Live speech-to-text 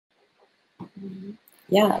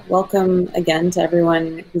Yeah, welcome again to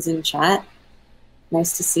everyone who's in chat.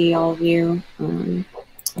 Nice to see all of you, and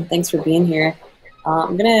thanks for being here.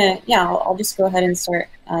 I'll just go ahead and start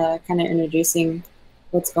kind of introducing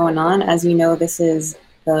what's going on. As you know, this is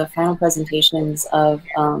the final presentations of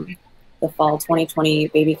the fall 2020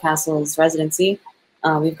 Babycastles residency.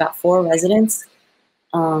 We've got 4 residents.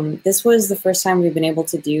 This was the first time we've been able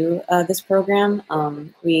to do this program.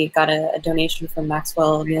 We got a donation from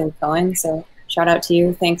Maxwell Neely Cohen, so shout out to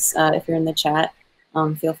you. Thanks if you're in the chat.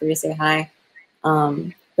 Feel free to say hi.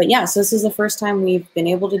 But yeah, so this is the first time we've been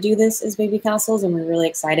able to do this as Babycastles, and we're really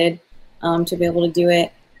excited to be able to do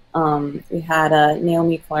it. We had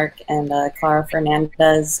Naomi Clark and Clara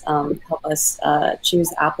Fernandez help us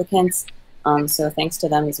choose applicants, so thanks to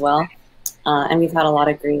them as well. And we've had a lot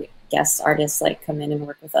of great guest artists like come in and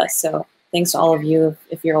work with us. So thanks to all of you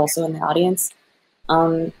if you're also in the audience.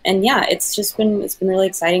 And yeah, it's been really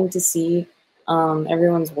exciting to see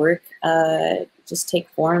everyone's work just take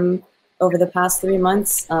form over the past 3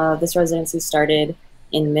 months. This residency started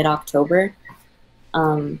in mid-October.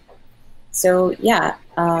 So yeah,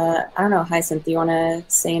 I don't know, Hyacinth, do you want to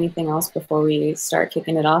say anything else before we start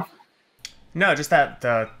kicking it off? No, just that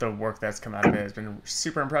the work that's come out of it has been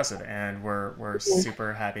super impressive, and we're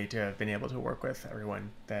super happy to have been able to work with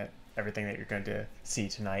everything that you're going to see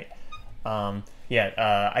tonight.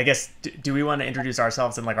 I guess do we want to introduce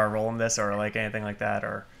ourselves and like our role in this or like anything like that,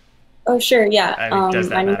 or Oh, sure, yeah. I mean, does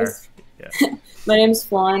that matter? Yeah. My name's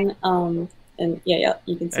Flan, and yeah,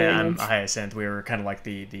 you can say And your I'm name. Hyacinth. We were kind of like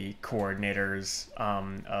the coordinators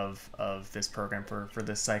of this program for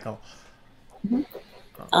this cycle.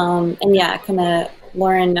 And yeah, kind of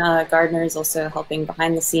Lauren Gardner is also helping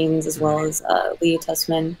behind the scenes, as well as Leah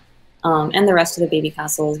Tussman, and the rest of the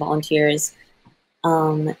Babycastles volunteers.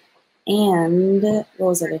 And what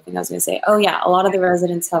was the other thing I was going to say? Oh yeah, a lot of the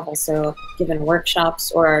residents have also given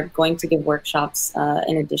workshops or are going to give workshops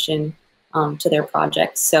in addition to their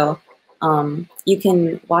projects. So you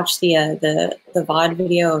can watch the VOD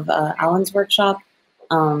video of Allan's workshop.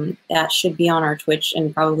 That should be on our Twitch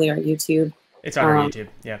and probably our YouTube. It's on our YouTube.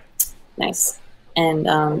 Yeah. Nice. And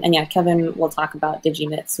yeah, Kevin will talk about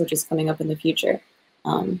DigiKnits, which is coming up in the future.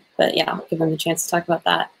 But yeah, I'll give him the chance to talk about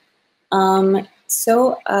that.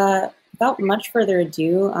 Without much further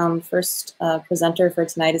ado, first presenter for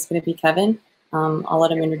tonight is going to be Kevin. I'll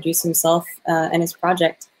let him introduce himself and his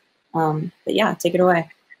project. But yeah, take it away.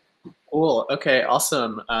 Cool. Okay,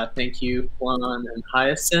 awesome. Thank you, Flan and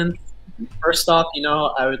Hyacinth. First off,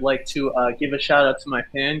 I would like to give a shout out to my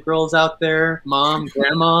fangirls out there, mom,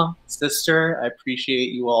 grandma, sister. I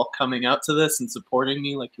appreciate you all coming out to this and supporting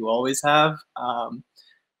me like you always have. I'm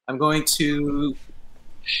going to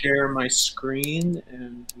share my screen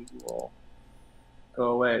and we will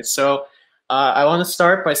go away. So I want to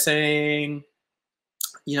start by saying,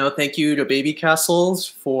 thank you to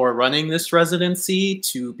Babycastles for running this residency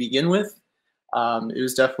to begin with. It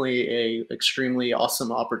was definitely a extremely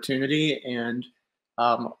awesome opportunity, and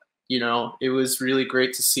it was really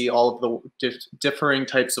great to see all of the differing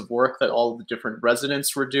types of work that all of the different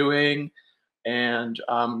residents were doing. And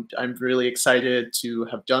I'm really excited to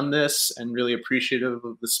have done this and really appreciative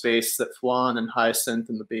of the space that Flan and Hyacinth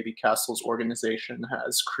and the Babycastles organization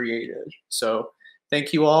has created. So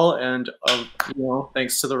thank you all, and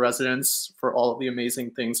thanks to the residents for all of the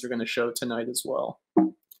amazing things they're going to show tonight as well.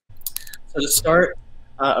 So to start,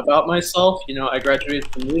 about myself, I graduated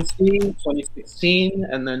from USC in 2016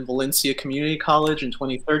 and then Valencia Community College in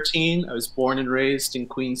 2013. I was born and raised in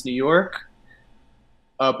Queens, New York.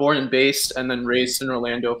 Born and based and then raised in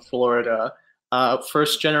Orlando, Florida.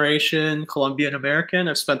 First generation Colombian American.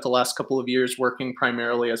 I've spent the last couple of years working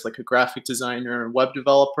primarily as like a graphic designer and web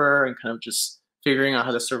developer and kind of just figuring out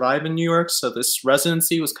how to survive in New York. So this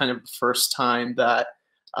residency was kind of the first time that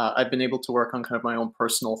I've been able to work on kind of my own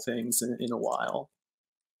personal things in a while.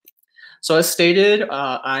 So as stated,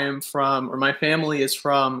 my family is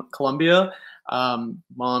from Colombia.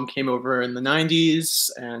 Mom came over in the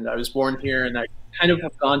 90s and I was born here, and I kind of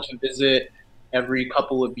have gone to visit every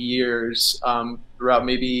couple of years throughout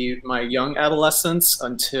maybe my young adolescence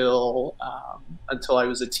until I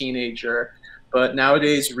was a teenager. But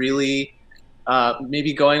nowadays, really,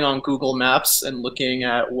 maybe going on Google Maps and looking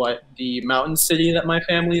at what the mountain city that my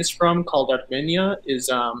family is from, called Armenia,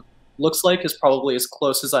 looks like is probably as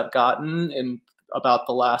close as I've gotten in about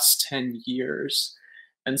the last 10 years.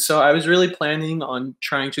 And so I was really planning on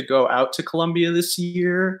trying to go out to Colombia this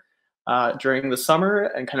year during the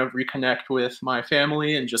summer and kind of reconnect with my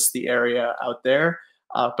family and just the area out there.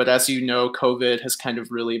 But as you know, COVID has kind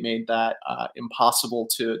of really made that impossible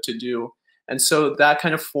to do. And so that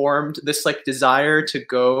kind of formed this like desire to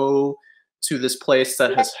go to this place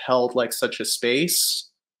that has held like such a space,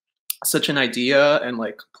 such an idea and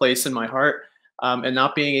like place in my heart. And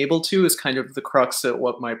not being able to is kind of the crux at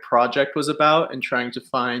what my project was about, and trying to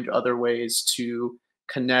find other ways to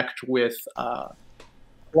connect with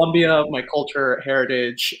Colombia, my culture,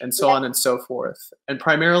 heritage, and so on and so forth. And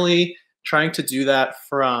primarily trying to do that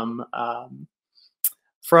from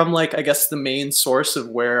like, I guess, the main source of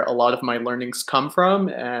where a lot of my learnings come from,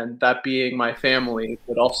 and that being my family,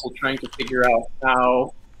 but also trying to figure out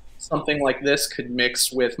how something like this could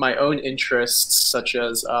mix with my own interests, such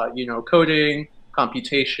as, you know, coding,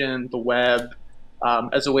 computation, the web,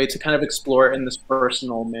 as a way to kind of explore in this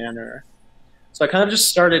personal manner. So I kind of just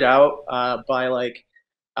started out by like,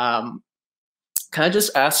 kind of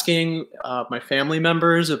just asking my family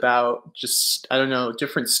members about just, I don't know,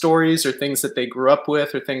 different stories or things that they grew up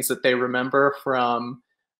with or things that they remember from,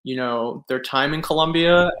 you know, their time in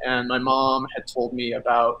Colombia. And my mom had told me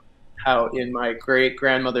about how in my great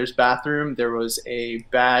grandmother's bathroom there was a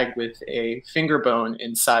bag with a finger bone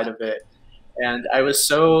inside of it. And I was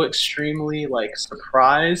so extremely like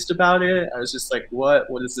surprised about it. I was just like, what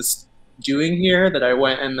is this doing here? That I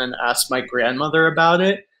went and then asked my grandmother about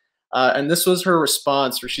it. And this was her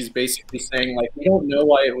response, where she's basically saying, like, we don't know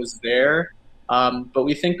why it was there, but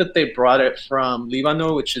we think that they brought it from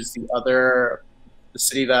Líbano, which is the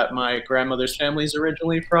city that my grandmother's family is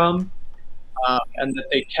originally from, and that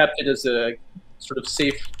they kept it as a sort of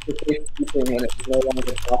safekeeping when it was no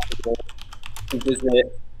longer possible to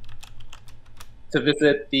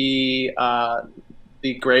visit the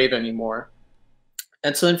grave anymore.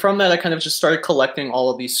 And so then from that, I kind of just started collecting all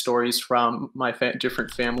of these stories from my different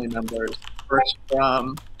family members.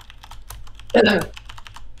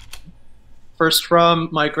 First from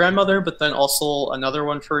my grandmother, but then also another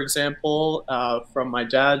one, for example, from my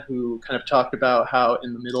dad, who kind of talked about how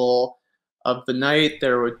in the middle of the night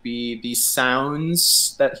there would be these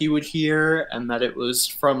sounds that he would hear, and that it was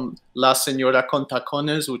from La Señora con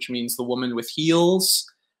Tacones, which means the woman with heels.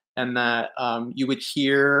 And that you would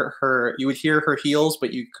hear her heels,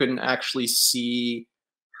 but you couldn't actually see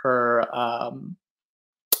her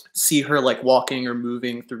like walking or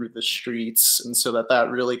moving through the streets, and so that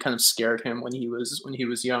really kind of scared him when he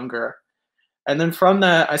was younger. And then from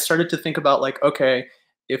that, I started to think about, like, okay,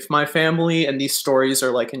 if my family and these stories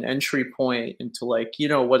are like an entry point into, like, you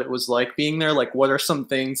know, what it was like being there, like what are some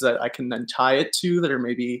things that I can then tie it to that are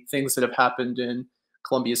maybe things that have happened in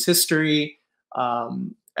Colombia's history,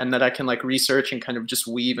 and that I can like research and kind of just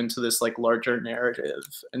weave into this like larger narrative.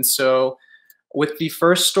 And so with the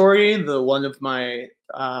first story, the one of my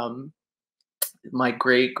my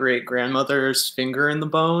great grandmother's finger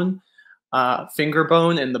bone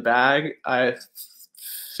in the bag, I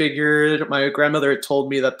figured my grandmother had told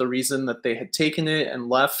me that the reason that they had taken it and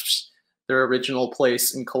left their original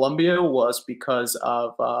place in Colombia was because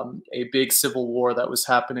of a big civil war that was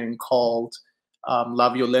happening called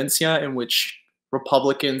La Violencia, in which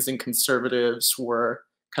Republicans and conservatives were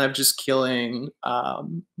kind of just killing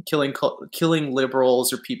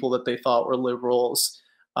liberals or people that they thought were liberals,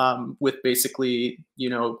 with basically, you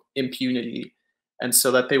know, impunity. And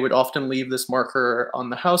so that they would often leave this marker on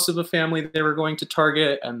the house of a family they were going to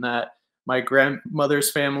target, and that my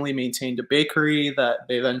grandmother's family maintained a bakery that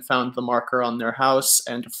they then found the marker on their house,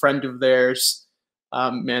 and a friend of theirs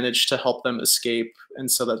managed to help them escape.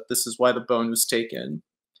 And so that this is why the bone was taken.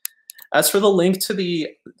 As for the link to the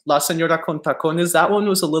La Señora con Tacones, that one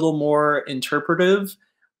was a little more interpretive.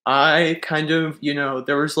 I kind of, you know,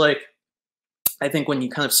 there was like, I think when you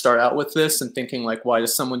kind of start out with this and thinking like, why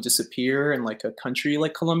does someone disappear in like a country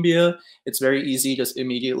like Colombia? It's very easy to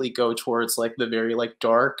immediately go towards like the very like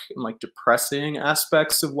dark and like depressing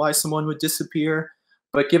aspects of why someone would disappear.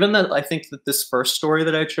 But given that I think that this first story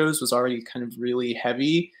that I chose was already kind of really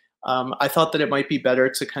heavy, I thought that it might be better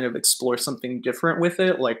to kind of explore something different with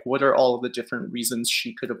it. Like, what are all of the different reasons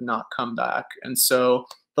she could have not come back? And so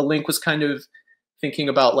the link was kind of thinking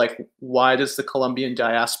about like, why does the Colombian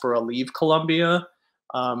diaspora leave Colombia,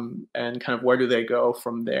 and kind of where do they go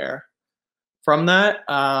from there? From that,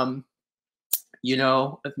 you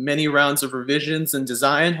know, many rounds of revisions and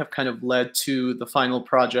design have kind of led to the final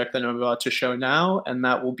project that I'm about to show now, and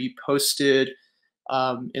that will be posted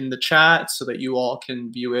in the chat so that you all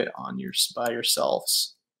can view it on by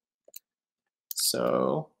yourselves.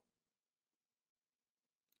 So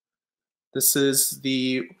this is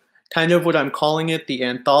the kind of what I'm calling it, the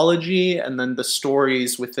anthology, and then the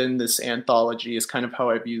stories within this anthology is kind of how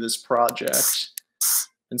I view this project.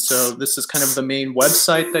 And so this is kind of the main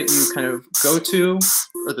website that you kind of go to,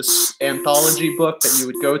 or this anthology book that you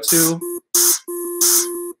would go to,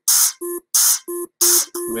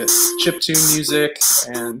 with chiptune music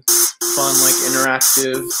and fun, like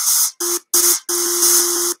interactive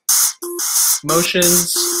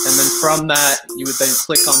motions, and then from that you would then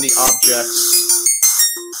click on the objects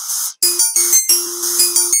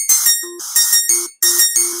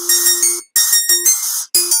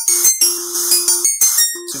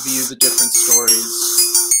to view the different stories.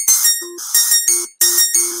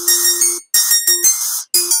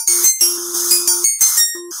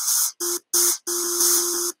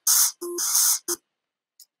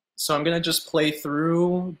 So I'm going to just play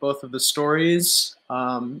through both of the stories,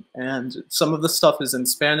 and some of the stuff is in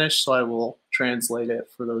Spanish, so I will translate it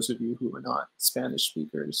for those of you who are not Spanish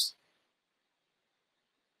speakers.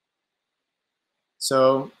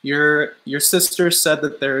 So your sister said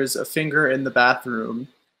that there is a finger in the bathroom.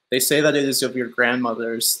 They say that it is of your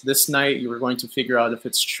grandmother's. This night you are going to figure out if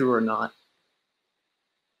it's true or not.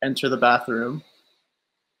 Enter the bathroom.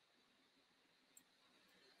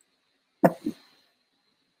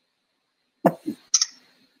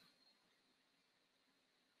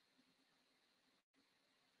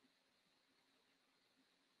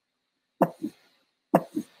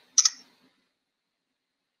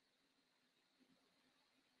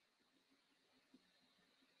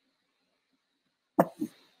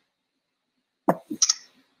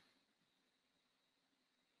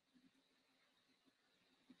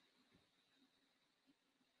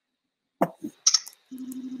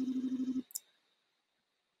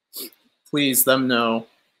 Please, them no,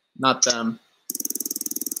 not them.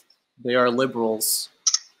 They are liberals.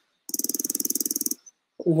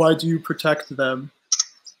 Why do you protect them?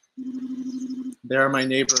 They are my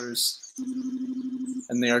neighbors,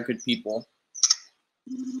 and they are good people.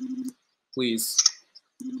 Please,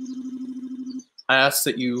 I ask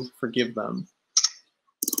that you forgive them.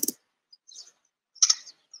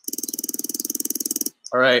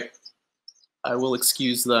 All right, I will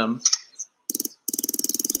excuse them,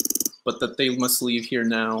 but that they must leave here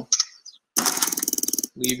now.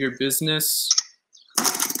 Leave your business,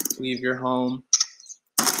 leave your home,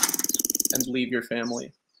 and leave your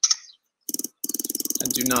family.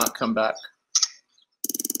 And do not come back.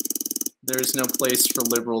 There is no place for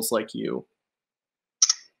liberals like you.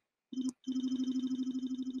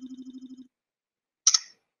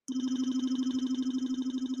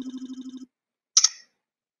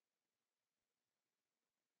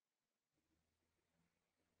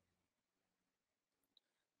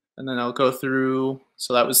 And then I'll go through,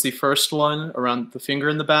 so that was the first one around the finger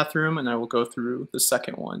in the bathroom, and I will go through the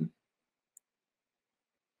second one.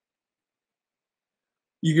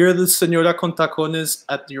 You hear the Señora con tacones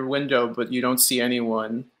at your window, but you don't see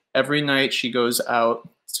anyone. Every night she goes out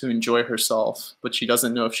to enjoy herself, but she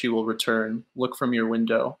doesn't know if she will return. Look from your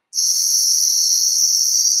window.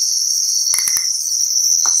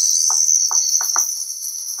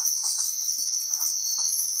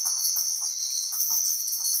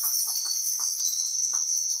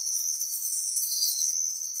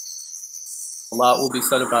 A lot will be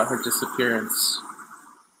said about her disappearance.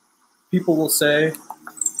 People will say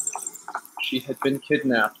she had been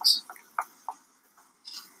kidnapped.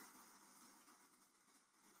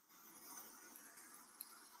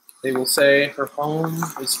 They will say her home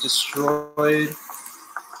was destroyed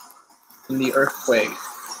in the earthquake.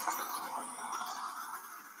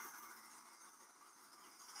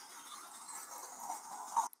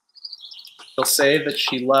 They'll say that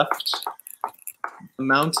she left the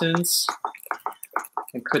mountains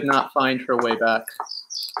and could not find her way back.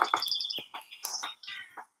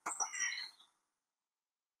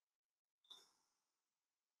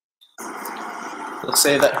 They'll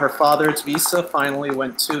say that her father's visa finally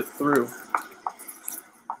went through.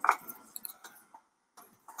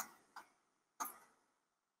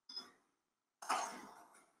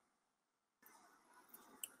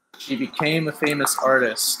 She became a famous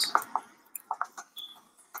artist.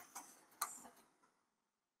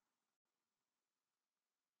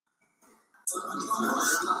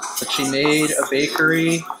 But she made a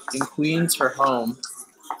bakery in Queens her home.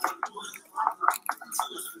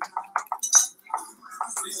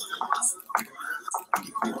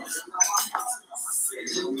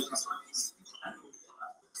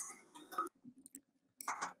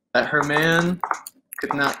 That her man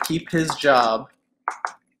could not keep his job,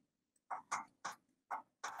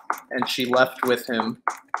 and she left with him.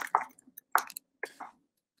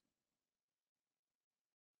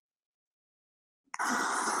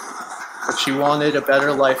 But she wanted a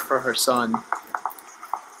better life for her son.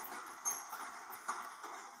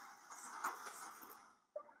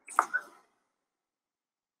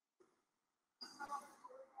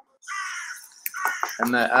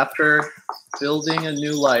 And that after building a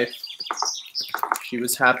new life, she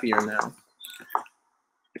was happier now.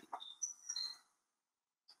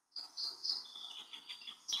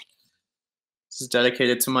 This is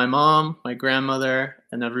dedicated to my mom, my grandmother,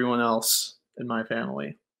 and everyone else in my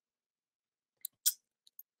family.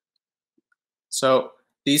 So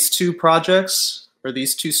these two projects, or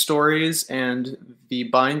these two stories, and the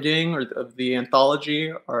binding of the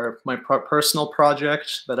anthology are my personal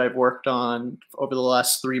project that I've worked on over the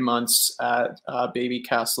last 3 months at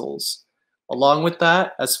Babycastles. Along with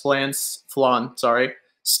that, as Flan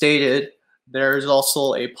stated, there's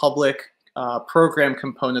also a public program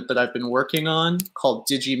component that I've been working on called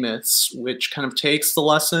Digimyths, which kind of takes the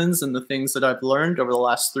lessons and the things that I've learned over the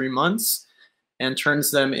last 3 months and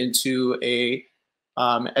turns them into a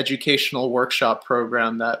educational workshop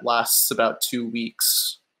program that lasts about 2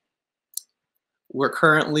 weeks. We're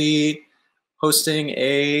currently hosting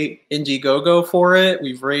a Indiegogo for it.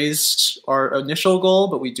 We've raised our initial goal,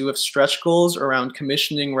 but we do have stretch goals around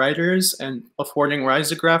commissioning writers and affording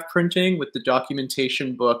risograph printing with the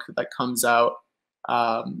documentation book that comes out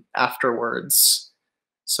afterwards.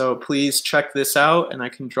 So please check this out, and I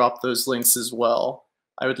can drop those links as well.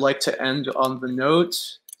 I would like to end on the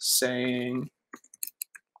note saying,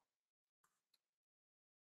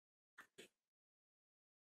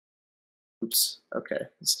 oops, okay,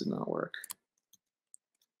 this did not work.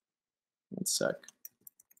 1 sec.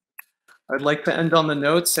 I'd like to end on the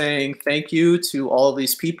note saying thank you to all of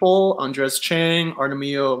these people, Andres Chang,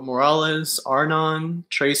 Artemio Morales, Arnon,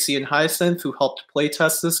 Tracy, and Hyacinth, who helped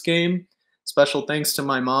playtest this game. Special thanks to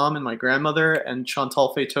my mom and my grandmother, and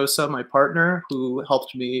Chantal Feitosa, my partner, who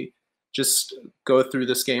helped me just go through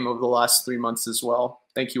this game over the last 3 months as well.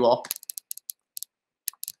 Thank you all.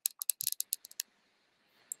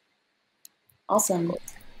 Awesome.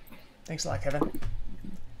 Thanks a lot, Kevin.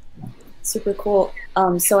 Super cool.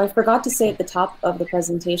 So I forgot to say at the top of the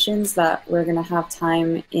presentations that we're going to have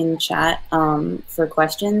time in chat for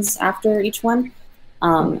questions after each one.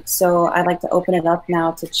 So I'd like to open it up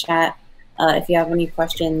now to chat if you have any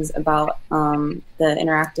questions about the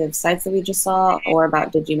interactive sites that we just saw or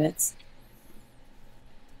about Digimyths.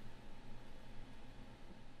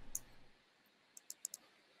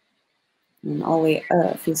 And I'll wait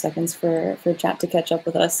a few seconds for chat to catch up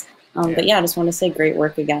with us. But yeah, I just want to say great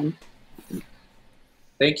work again.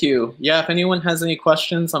 Thank you. Yeah, if anyone has any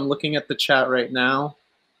questions, I'm looking at the chat right now.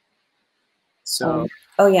 So.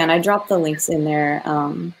 Oh yeah, and I dropped the links in there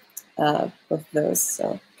with those.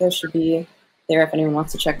 So those should be there if anyone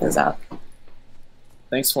wants to check those out.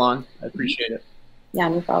 Thanks, Flan. I appreciate it. Yeah,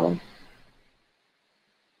 no problem.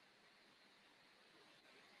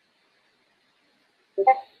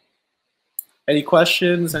 Any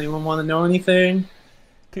questions? Anyone want to know anything?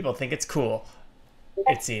 People think it's cool,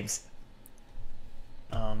 it seems.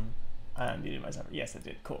 I unmuted myself. Yes, I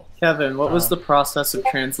did. Cool. Kevin, what was the process of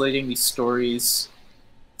translating these stories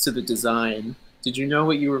to the design? Did you know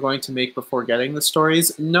what you were going to make before getting the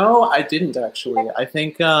stories? No, I didn't actually. I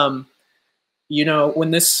think, you know,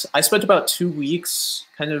 when I spent about 2 weeks.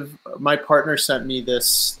 Kind of, my partner sent me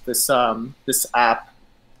this app,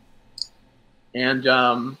 and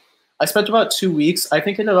I spent about 2 weeks. I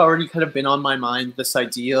think it had already kind of been on my mind, this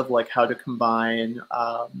idea of like how to combine,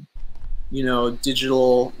 you know,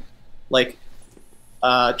 digital, like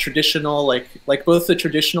traditional, like both the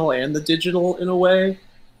traditional and the digital in a way.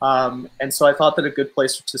 And so I thought that a good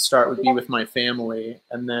place to start would be with my family.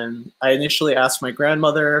 And then I initially asked my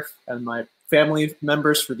grandmother and my family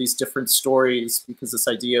members for these different stories, because this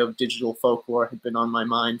idea of digital folklore had been on my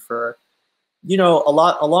mind for, you know, a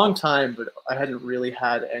long time, but I hadn't really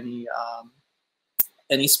had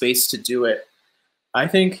any space to do it. I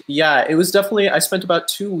think, yeah, it was definitely, I spent about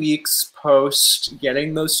 2 weeks post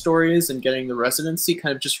getting those stories and getting the residency,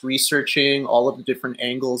 kind of just researching all of the different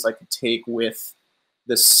angles I could take with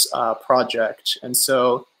this project. And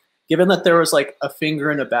so given that there was like a finger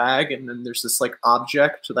in a bag, and then there's this like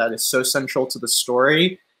object that is so central to the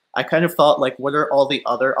story, I kind of thought like, what are all the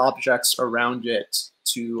other objects around it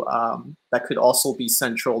to that could also be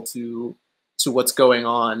central to what's going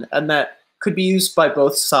on, and that could be used by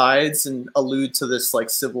both sides and allude to this like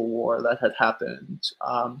civil war that had happened.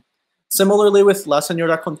 Similarly with La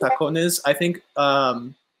Señora con Tacones, I think,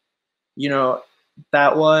 you know,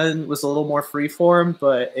 that one was a little more freeform,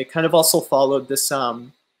 but it kind of also followed this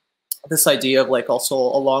this idea of like also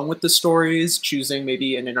along with the stories, choosing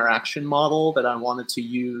maybe an interaction model that I wanted to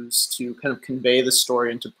use to kind of convey the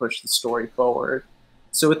story and to push the story forward.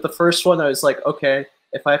 So with the first one, I was like, okay,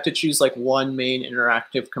 if I have to choose like one main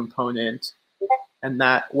interactive component, and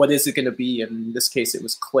that, what is it going to be? And in this case, it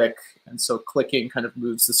was click. And so clicking kind of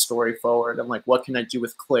moves the story forward. I'm like, what can I do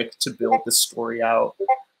with click to build the story out?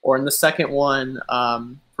 Or in the second one,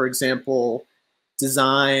 for example,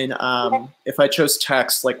 design. If I chose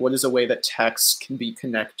text, like what is a way that text can be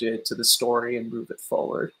connected to the story and move it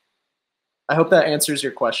forward? I hope that answers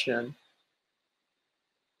your question.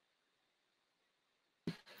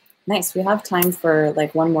 Nice. We have time for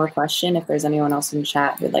like one more question if there's anyone else in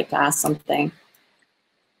chat who'd like to ask something.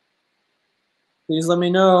 Please let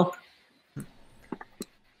me know.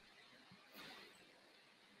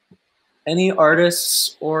 Any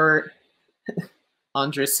artists or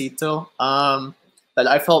Andresito that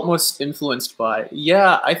I felt most influenced by?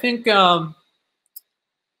 Yeah, I think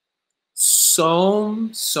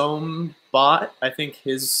Som Bot. I think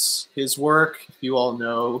his work, if you all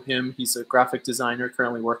know him, he's a graphic designer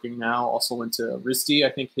currently working now, also went to RISD.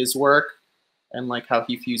 I think his work and like how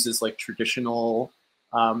he fuses like traditional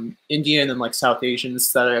Indian and like South Asian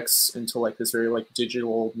aesthetics into like this very like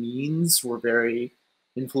digital means were very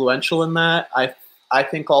influential in that. I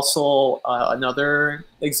think also another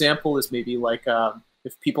example is maybe like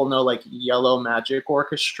if people know like Yellow Magic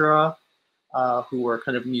Orchestra, who were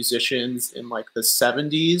kind of musicians in like the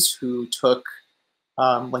 70s who took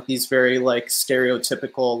like these very like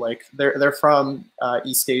stereotypical, like they're from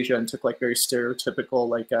East Asia and took like very stereotypical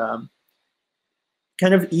like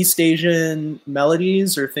kind of East Asian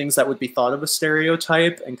melodies or things that would be thought of a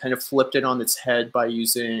stereotype and kind of flipped it on its head by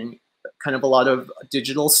using kind of a lot of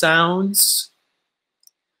digital sounds,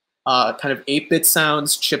 kind of 8-bit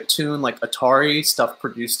sounds, chiptune, like Atari stuff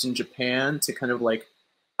produced in Japan to kind of like,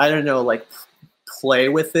 I don't know, like play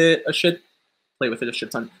with it a shit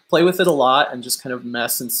ton, play with it a lot and just kind of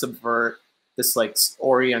mess and subvert this like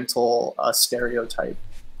Oriental stereotype.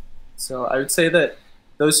 So I would say that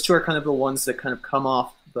those two are kind of the ones that kind of come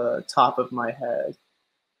off the top of my head.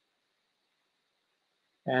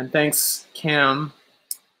 And thanks, Cam.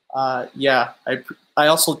 Yeah, I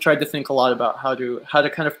also tried to think a lot about how to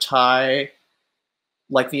kind of tie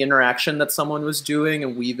like the interaction that someone was doing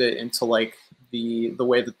and weave it into like the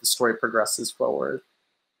way that the story progresses forward.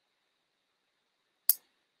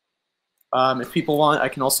 If people want, I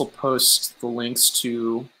can also post the links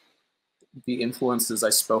to the influences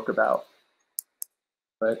I spoke about.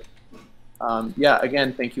 But yeah,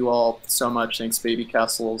 again, thank you all so much. Thanks,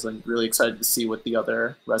 Babycastles, and really excited to see what the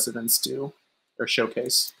other residents do or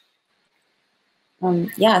showcase.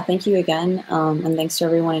 Yeah, thank you again. And thanks to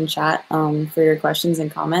everyone in chat for your questions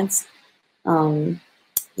and comments.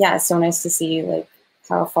 Yeah, it's so nice to see like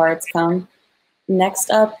how far it's come.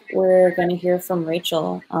 Next up, we're going to hear from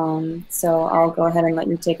Rachel. So I'll go ahead and let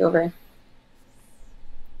you take over.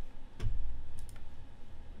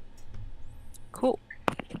 Cool.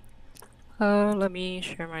 Let me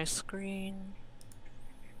share my screen.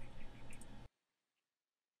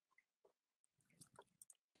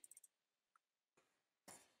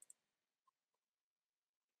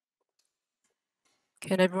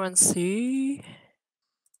 Can everyone see?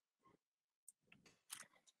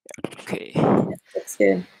 Okay. That's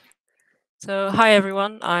good. So hi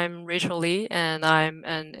everyone, I'm Rachel Lee and I'm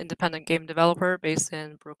an independent game developer based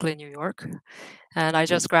in Brooklyn, New York. And I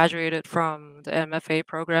just graduated from the MFA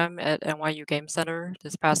program at NYU Game Center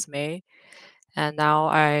this past May. And now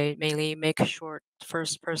I mainly make short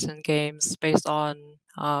first-person games based on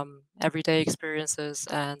everyday experiences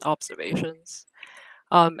and observations.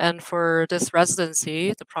 And for this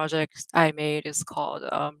residency, the project I made is called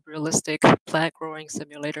Realistic Plant Growing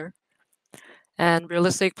Simulator. And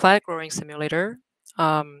Realistic Plant Growing Simulator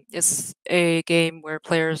is a game where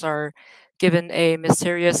players are given a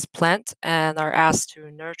mysterious plant and are asked to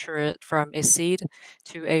nurture it from a seed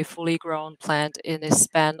to a fully grown plant in a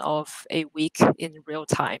span of a week in real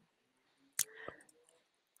time.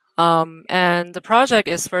 And the project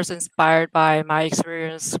is first inspired by my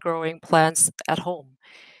experience growing plants at home.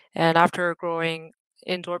 And after growing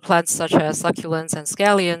indoor plants such as succulents and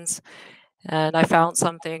scallions, and I found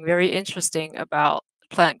something very interesting about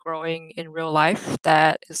plant growing in real life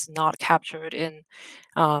that is not captured in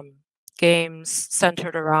games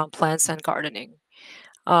centered around plants and gardening.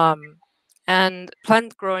 And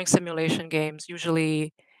plant growing simulation games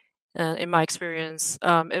usually, in my experience,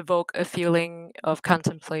 evoke a feeling of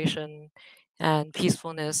contemplation and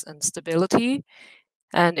peacefulness and stability.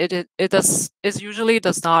 And it usually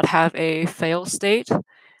does not have a fail state.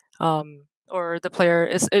 Or the player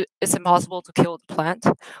it's impossible to kill the plant,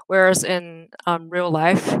 whereas in real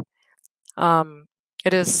life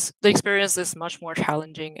the experience is much more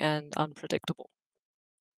challenging and unpredictable.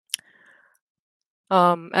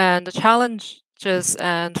 And the challenges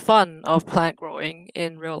and fun of plant growing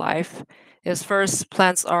in real life is first,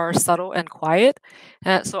 plants are subtle and quiet,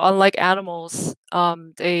 so unlike animals,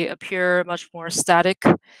 they appear much more static.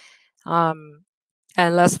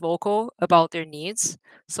 and less vocal about their needs.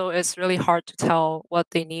 So it's really hard to tell what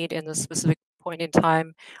they need in a specific point in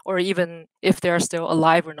time, or even if they're still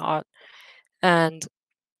alive or not. And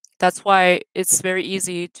that's why it's very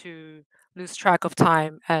easy to lose track of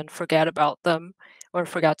time and forget about them or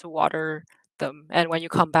forget to water them. And when you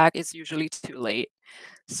come back, it's usually too late.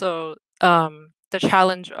 So the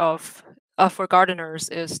challenge of for gardeners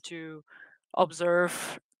is to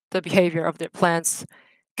observe the behavior of their plants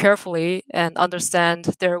carefully and understand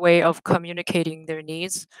their way of communicating their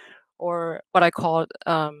needs, or what I call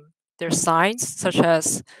their signs, such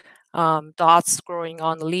as dots growing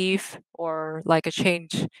on the leaf or like a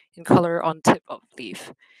change in color on tip of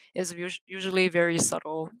leaf. Is usually very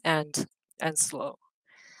subtle and slow.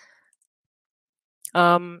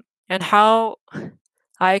 And how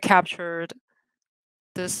I captured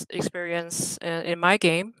this experience in my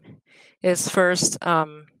game is first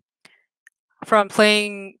from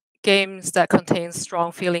playing games that contain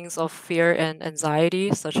strong feelings of fear and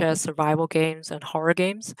anxiety, such as survival games and horror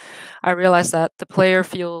games. I realized that the player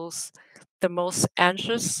feels the most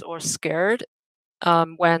anxious or scared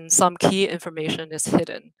when some key information is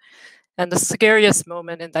hidden. And the scariest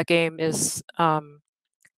moment in that game is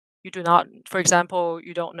you do not, for example,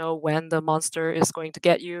 you don't know when the monster is going to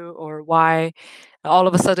get you or why all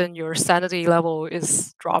of a sudden your sanity level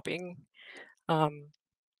is dropping um,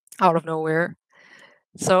 out of nowhere.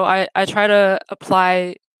 So I try to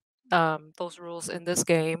apply those rules in this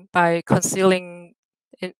game by concealing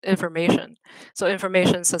information. So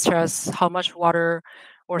information such as how much water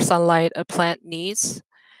or sunlight a plant needs.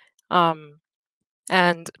 Um,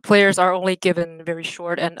 and players are only given very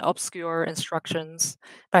short and obscure instructions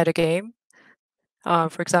by the game.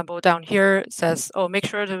 For example, down here it says, "Oh, make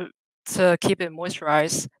sure to keep it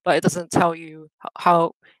moisturized," but it doesn't tell you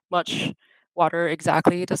how much water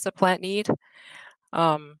exactly does the plant need.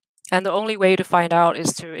 Um, and the only way to find out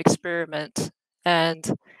is to experiment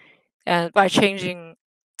and by changing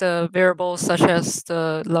the variables such as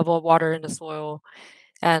the level of water in the soil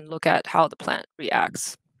and look at how the plant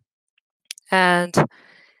reacts. And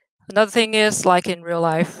another thing is, like in real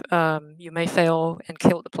life, you may fail and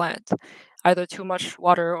kill the plant. Either too much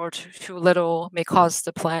water or too little may cause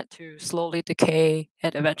the plant to slowly decay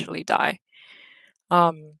and eventually die.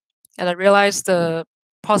 And I realized the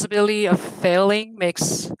possibility of failing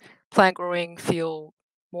makes plant growing feel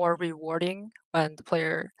more rewarding when the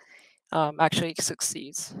player actually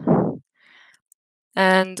succeeds.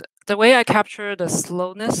 And the way I capture the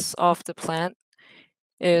slowness of the plant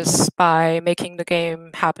is by making the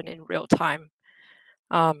game happen in real time.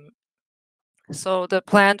 Um, so the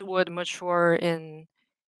plant would mature in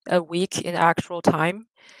a week in actual time.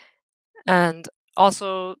 And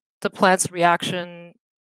also, the plant's reaction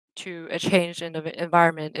to a change in the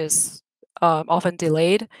environment is often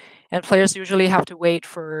delayed, and players usually have to wait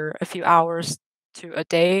for a few hours to a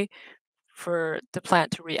day for the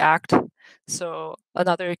plant to react. So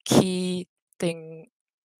another key thing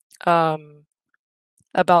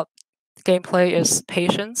about gameplay is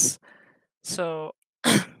patience. So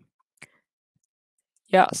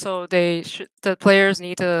yeah, so the players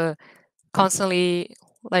need to constantly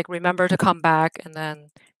like remember to come back and then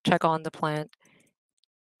check on the plant.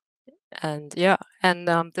 And yeah, and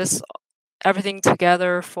this everything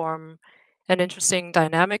together form an interesting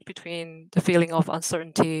dynamic between the feeling of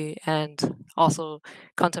uncertainty and also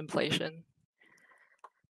contemplation.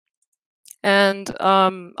 And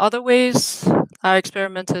other ways I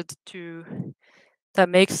experimented to that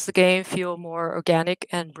makes the game feel more organic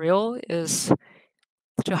and real is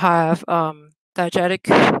to have diegetic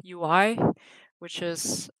UI, which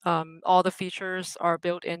is all the features are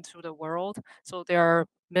built into the world, so they are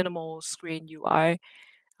minimal screen UI.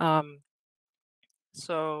 Um,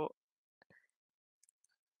 so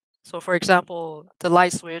So for example, the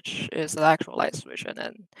light switch is the actual light switch, and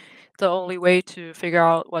then the only way to figure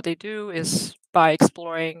out what they do is by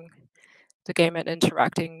exploring the game and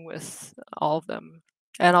interacting with all of them.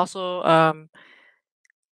 And also,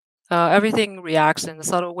 everything reacts in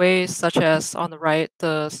subtle ways, such as on the right,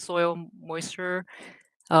 the soil moisture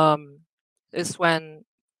um, is when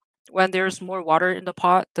there's more water in the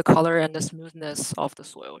pot, the color and the smoothness of the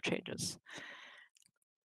soil changes.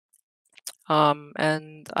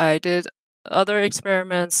 And I did other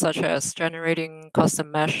experiments such as generating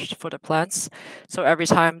custom mesh for the plants. So every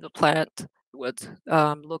time the plant would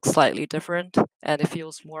look slightly different and it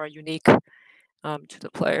feels more unique to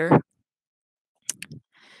the player.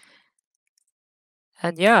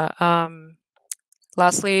 And yeah,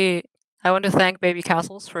 lastly, I want to thank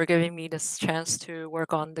Babycastles for giving me this chance to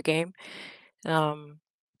work on the game.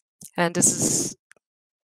 And this is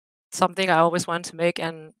something I always wanted to make,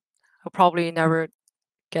 and I'll probably never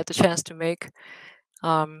get the chance to make.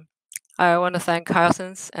 I want to thank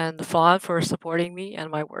Hyacinth and Fawn for supporting me and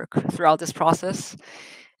my work throughout this process.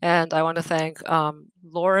 And I want to thank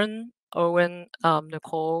Lauren, Owen,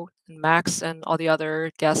 Nicole, and Max, and all the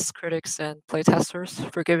other guest critics and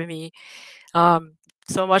playtesters for giving me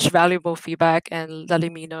so much valuable feedback and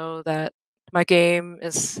letting me know that my game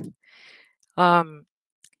is valid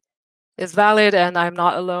and I'm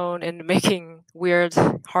not alone in making weird,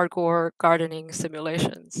 hardcore gardening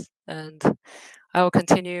simulations. And I will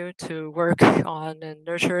continue to work on and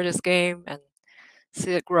nurture this game and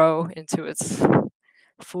see it grow into its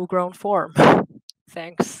full-grown form.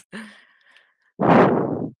 Thanks.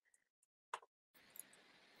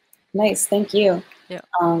 Nice, thank you. Yeah.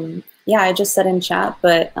 Yeah, I just said in chat,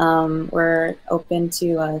 but we're open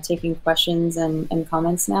to taking questions and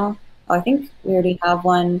comments now. Oh, I think we already have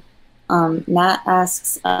one. Nat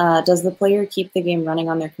asks, does the player keep the game running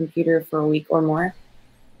on their computer for a week or more?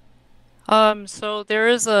 So there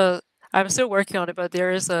is I'm still working on it, but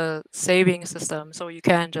there is a saving system, so you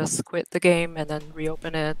can just quit the game and then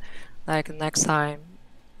reopen it like next time,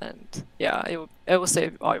 and yeah, it will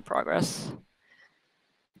save all your progress.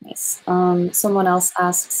 Nice. Someone else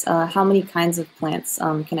asks, how many kinds of plants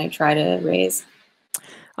can I try to raise?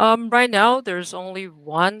 Right now, there's only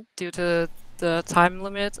one due to the time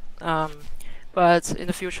limit, but in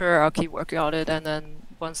the future, I'll keep working on it, and then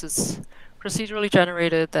once it's procedurally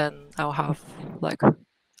generated, then I'll have, like,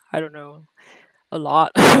 I don't know, a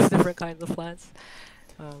lot of different kinds of plants.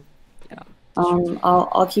 Yeah.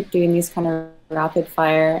 I'll keep doing these kind of rapid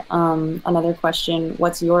fire. Another question,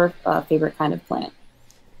 what's your favorite kind of plant?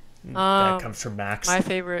 That comes from Max. My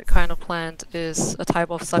favorite kind of plant is a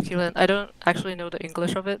type of succulent. I don't actually know the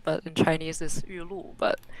English of it, but in Chinese it's yulu,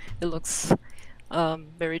 but it looks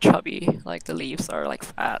very chubby, like the leaves are like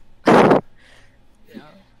fat. Yeah.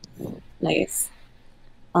 Nice.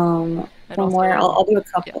 One more, I'll do a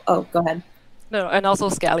couple. Yeah. Oh, go ahead. No, and also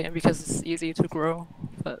scallion because it's easy to grow.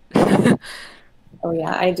 But oh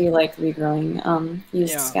yeah, I do like regrowing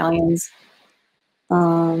used scallions.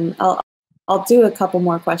 I'll do a couple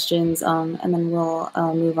more questions and then we'll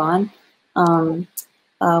move on.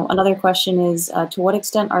 Another question is, to what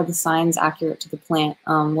extent are the signs accurate to the plant?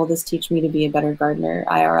 Will this teach me to be a better gardener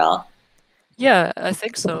IRL? Yeah, I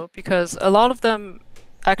think so, because a lot of them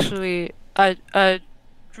actually I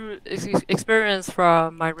drew experience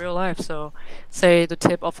from my real life. So say the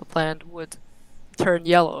tip of a plant would turn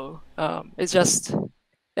yellow. It's just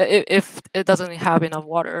if it doesn't have enough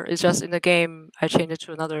water. It's just in the game I change it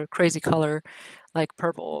to another crazy color like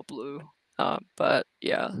purple or blue. But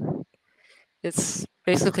yeah, it's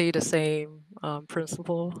basically the same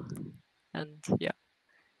principle, and yeah.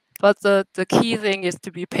 But the key thing is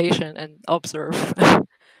to be patient and observe.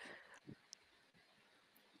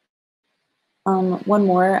 One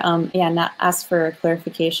more, yeah, Nat asked for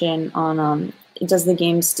clarification on does the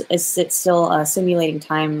game is it still simulating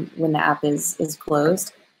time when the app is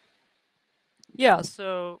closed? Yeah,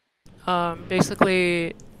 so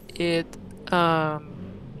basically it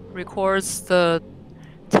records the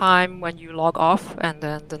time when you log off and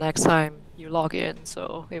then the next time you log in,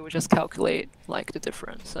 so it would just calculate like the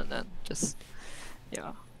difference and then just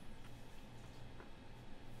yeah.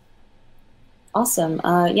 Awesome.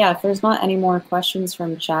 Yeah, if there's not any more questions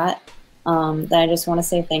from chat, then I just want to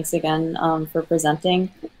say thanks again for presenting.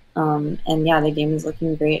 And yeah, the game is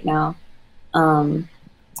looking great now.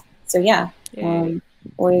 So yeah,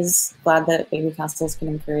 always glad that Babycastles can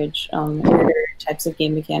encourage weirder types of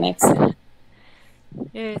game mechanics.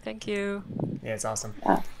 Yay, thank you. Yeah, it's awesome.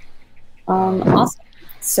 Yeah. Awesome.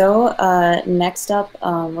 So next up,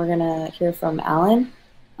 we're gonna hear from Allan.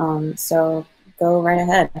 So go right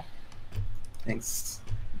ahead. Thanks.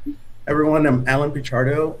 Everyone, I'm Allan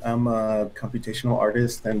Pichardo. I'm a computational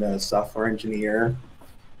artist and a software engineer.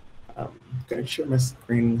 I'm going to share my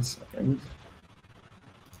screen in a second.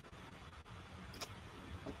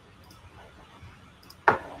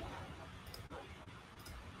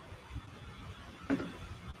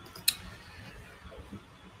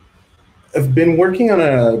 I've been working on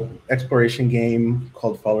an exploration game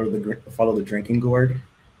called Follow the Drinking Gourd.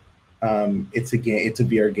 It's a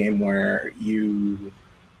VR game where you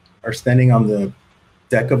are standing on the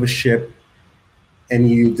deck of a ship and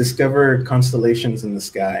you discover constellations in the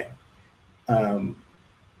sky.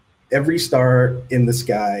 Every star in the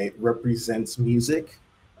sky represents music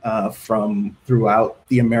from throughout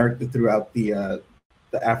the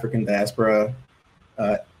African diaspora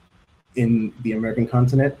in the American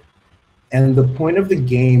continent. And the point of the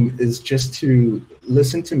game is just to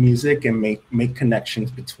listen to music and make connections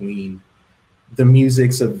between the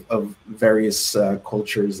musics of various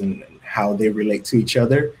cultures and how they relate to each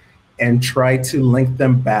other, and try to link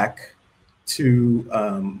them back to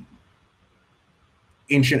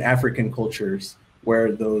ancient African cultures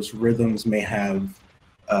where those rhythms may have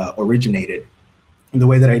originated. And the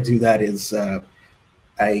way that I do that is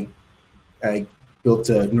I built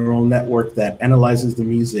a neural network that analyzes the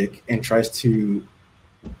music and tries to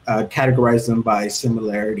categorize them by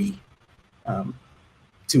similarity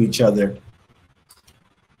to each other.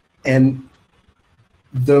 And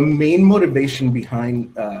the main motivation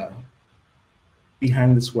behind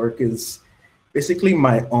this work is basically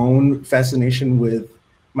my own fascination with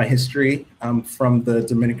my history. I'm from the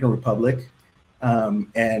Dominican Republic,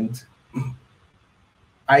 and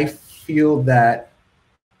I feel that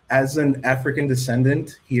as an African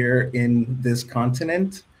descendant here in this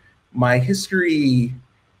continent, my history,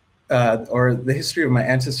 or the history of my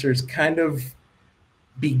ancestors, kind of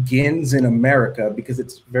begins in America, because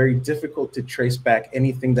it's very difficult to trace back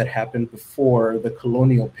anything that happened before the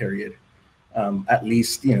colonial period, at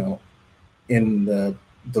least, you know, in the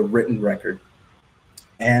written record.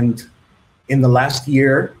 And in the last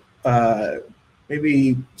year,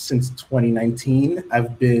 maybe since 2019,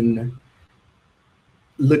 I've been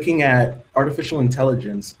looking at artificial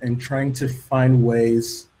intelligence and trying to find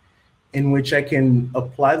ways in which I can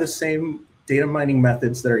apply the same data mining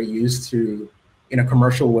methods that are used to, in a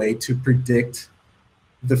commercial way, to predict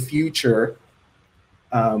the future,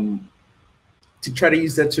 to try to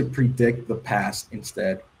use that to predict the past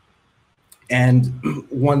instead. And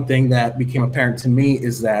one thing that became apparent to me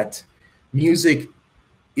is that music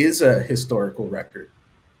is a historical record,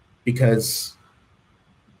 because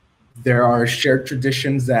there are shared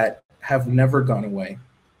traditions that have never gone away,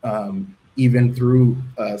 even through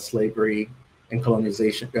slavery and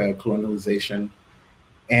colonization.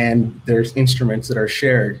 And there's instruments that are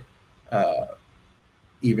shared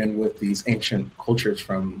even with these ancient cultures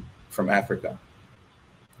from Africa.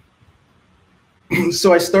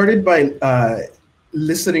 So I started by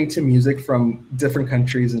listening to music from different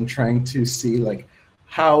countries and trying to see like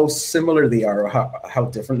how similar they are, or how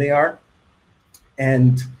different they are,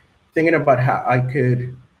 and thinking about how I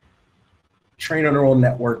could train a neural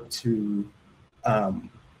network to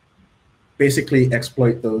basically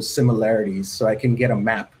exploit those similarities, so I can get a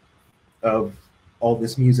map of all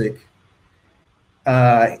this music.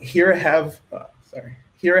 Here I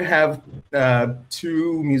have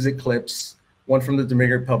two music clips, one from the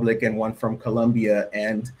Dominican Republic and one from Colombia,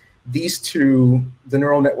 and these two, the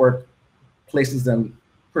neural network places them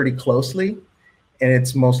pretty closely, and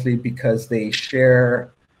it's mostly because they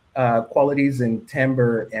share qualities in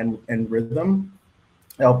timbre and rhythm.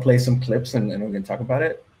 I'll play some clips and we're gonna talk about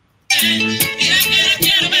it.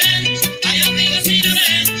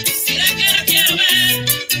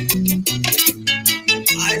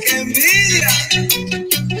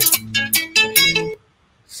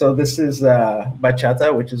 So this is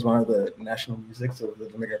bachata, which is one of the national musics of the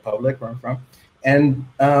Dominican Republic, where I'm from. And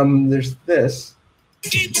there's this.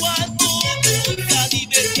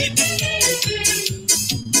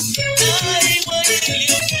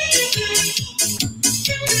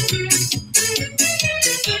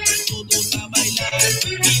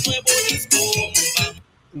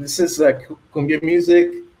 This is cumbia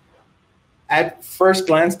music. At first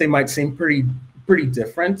glance, they might seem pretty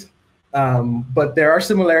different, but there are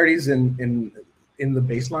similarities in the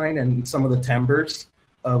bass line and some of the timbres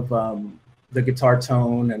of the guitar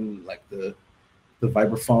tone and like the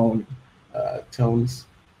vibraphone tones.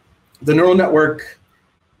 The neural network,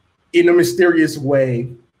 in a mysterious way,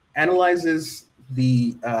 analyzes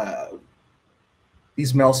these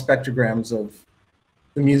Mel spectrograms of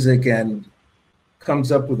the music and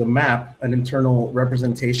comes up with a map, an internal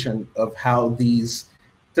representation of how these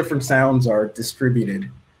different sounds are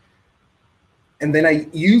distributed. And then I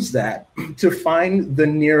use that to find the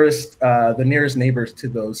nearest neighbors to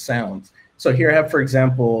those sounds. So here I have, for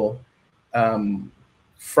example,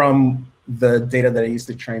 from the data that I used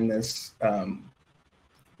to train this,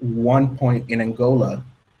 one point in Angola,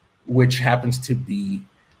 which happens to be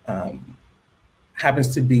one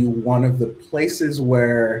of the places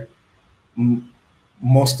where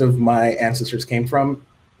most of my ancestors came from,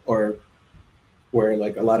 or where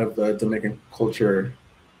like a lot of the Dominican culture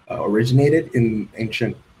originated in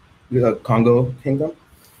ancient Congo Kingdom.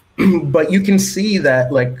 But you can see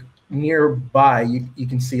that like nearby, you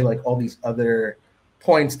can see like all these other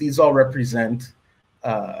points. These all represent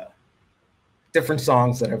different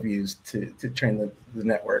songs that I've used to train the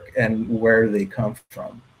network and where they come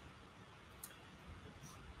from.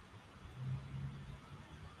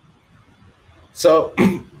 So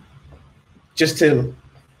just to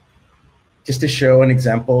just to show an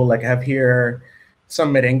example, like I have here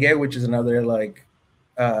some merengue, which is another like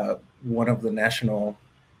one of the national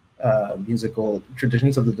musical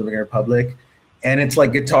traditions of the Dominican Republic. And it's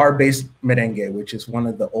like guitar-based merengue, which is one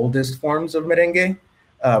of the oldest forms of merengue.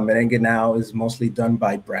 Merengue now is mostly done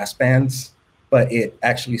by brass bands, but it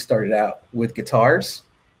actually started out with guitars.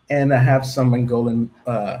 And I have some Angolan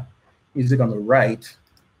music on the right.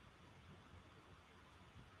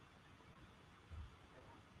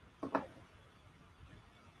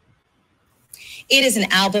 It is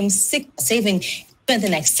an album saving spent the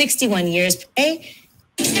next 61 years.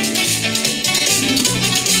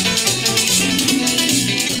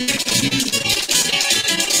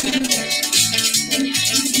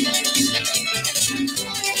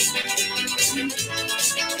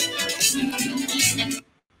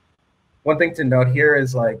 One thing to note here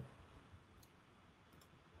is like,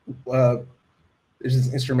 there's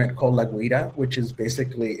this instrument called la guira, which is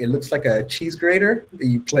basically, it looks like a cheese grater that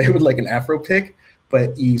you play with like an Afro pick,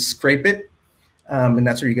 but you scrape it, and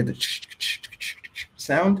that's where you get the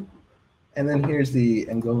sound. And then here's the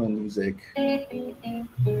Angolan music.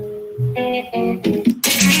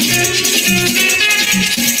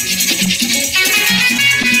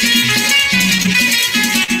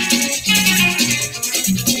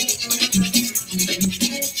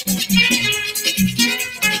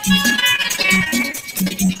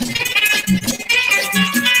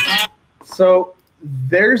 So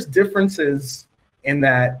there's differences in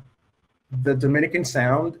that the Dominican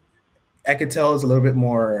sound, I could tell, is a little bit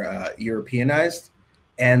more Europeanized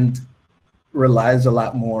and relies a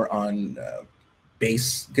lot more on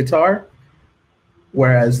bass guitar,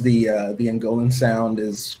 whereas the Angolan sound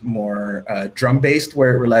is more drum based,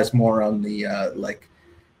 where it relies more on the like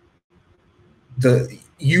the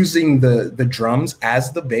using the drums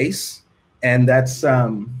as the bass, and that's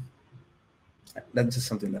just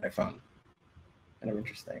something that I found kind of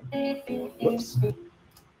interesting. Whoops.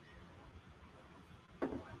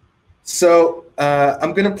 So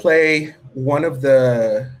I'm gonna play one of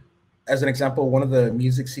the, as an example, one of the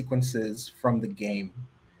music sequences from the game.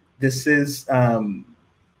 This is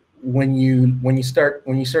when you start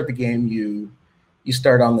the game, you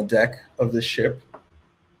start on the deck of the ship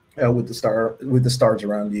with the stars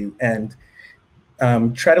around you, and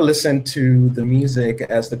try to listen to the music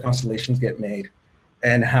as the constellations get made,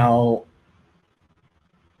 and how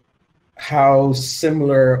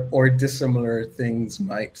similar or dissimilar things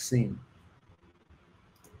might seem.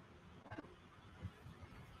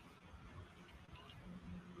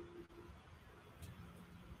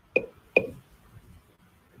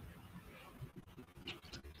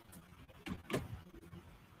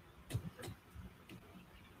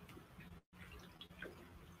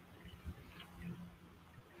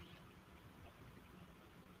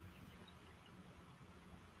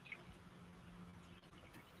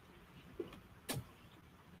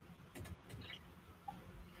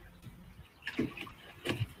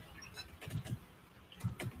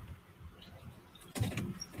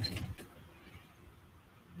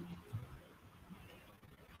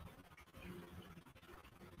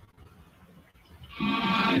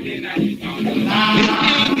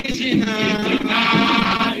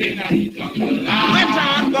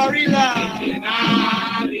 Gorilla,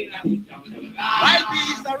 wild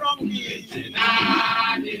beasts around me,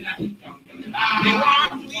 they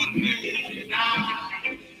want to eat me.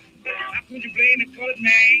 How could you blame the colored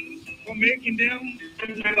man for making them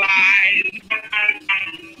wise?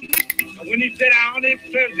 When he sat down and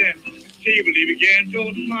served them, table, he began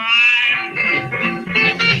to smile.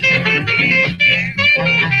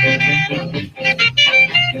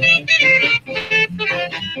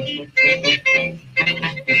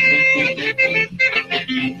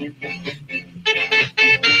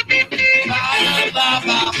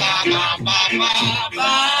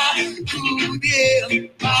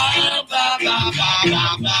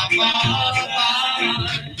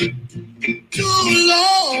 Too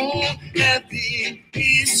long have been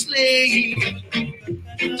his slave.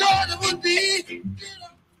 Daughter would be.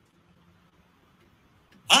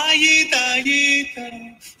 Ayita, ayita,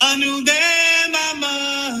 anu de mama.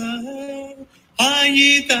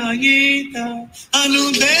 Ayita, ayita,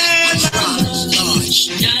 anu de mama.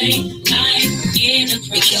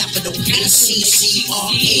 The capital ACCRA.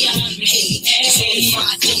 It's only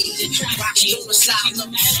Friday. Rocks to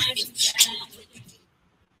asylum.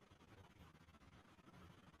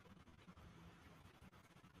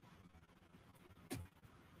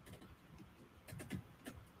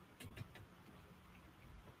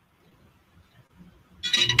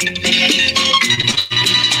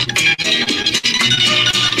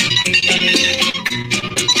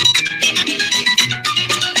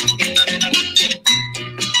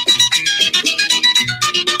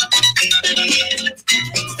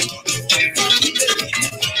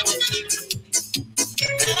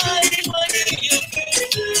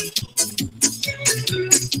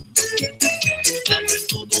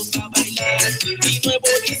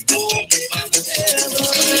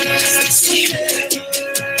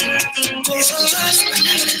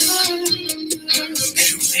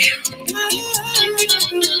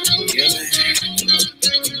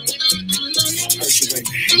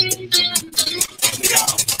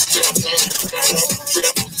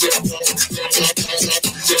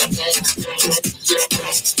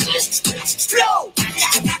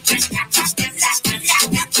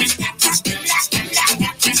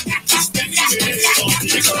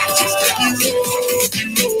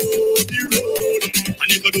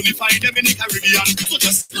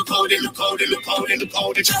 they look how they look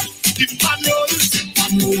how they chop. Chip and roll, chip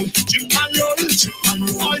and roll, chip and roll, chip and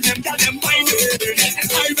roll. All them got them mind it. And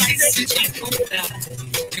I ride the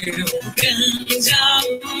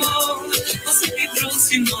Você me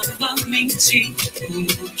trouxe novamente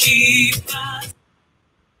o que faz.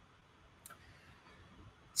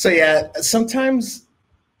 So yeah, sometimes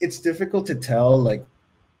it's difficult to tell like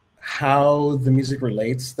how the music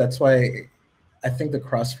relates. That's why I think the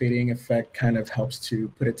crossfading effect kind of helps to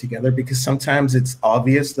put it together, because sometimes it's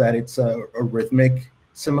obvious that it's a rhythmic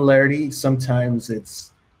similarity, sometimes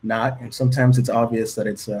it's not, and sometimes it's obvious that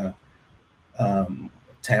it's a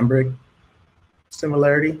timbric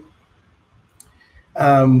similarity.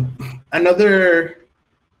 Another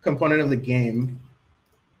component of the game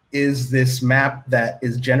is this map that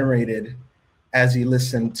is generated as you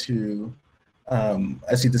listen to,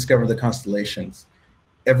 as you discover the constellations.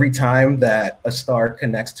 Every time that a star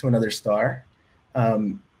connects to another star,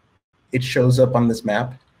 it shows up on this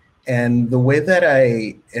map. And the way that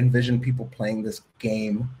I envision people playing this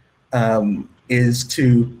game is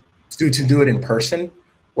to do it in person,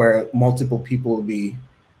 where multiple people will be,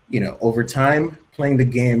 over time playing the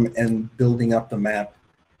game and building up the map.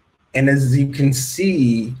 And as you can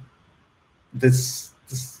see, this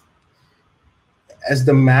as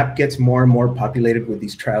the map gets more and more populated with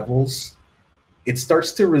these travels, it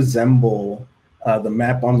starts to resemble the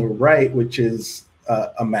map on the right, which is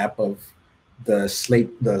a map of the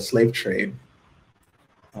slave trade.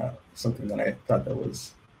 Something that I thought that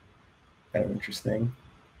was kind of interesting.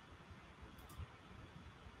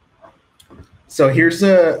 So here's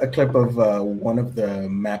a clip of one of the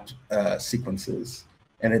map sequences,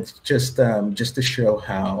 and it's just to show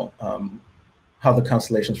how the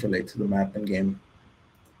constellations relate to the map and game.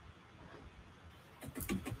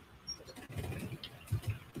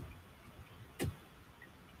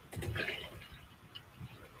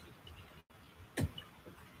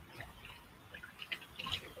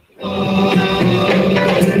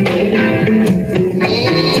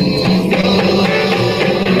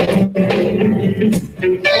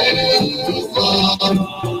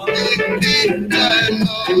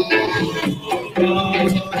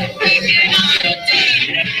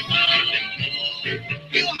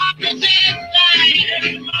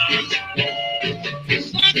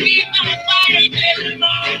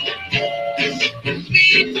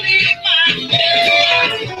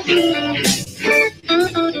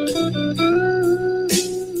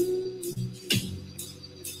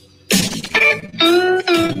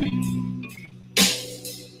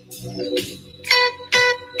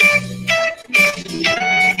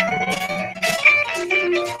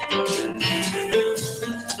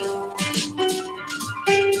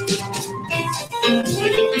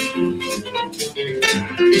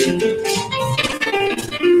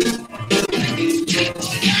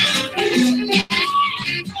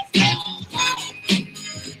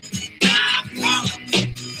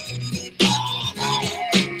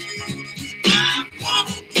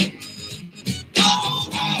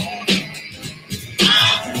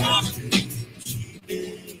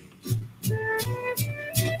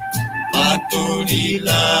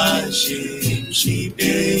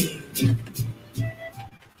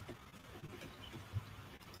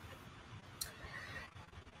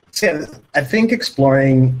 Yeah, I think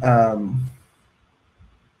exploring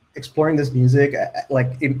this music,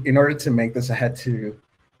 like in order to make this, I had to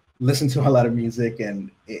listen to a lot of music,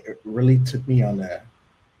 and it really took me on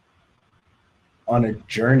a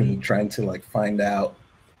journey trying to like find out,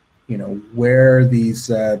 where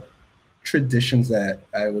these traditions that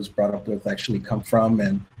I was brought up with actually come from,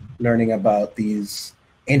 and learning about these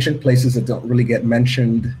ancient places that don't really get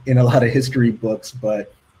mentioned in a lot of history books,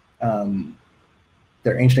 but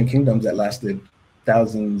they're ancient kingdoms that lasted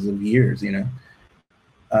thousands of years,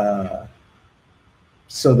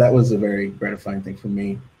 So that was a very gratifying thing for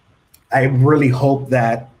me. I really hope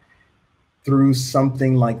that through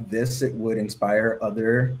something like this, it would inspire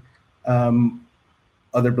other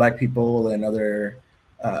Black people and other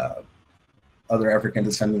African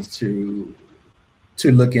descendants to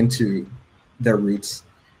look into their roots.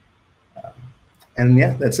 And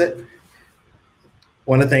yeah, that's it. I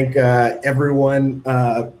want to thank everyone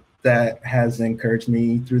that has encouraged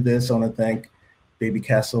me through this. I want to thank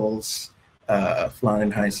Babycastles, Flan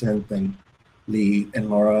and Hyacinth, and Lee and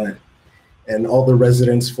Laura, and all the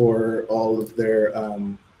residents for all of their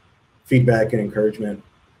feedback and encouragement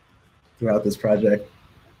throughout this project.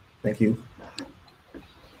 Thank you.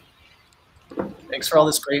 Thanks for all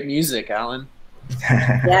this great music, Allan.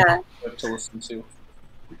 Yeah. To listen to.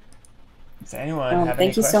 Does anyone have thank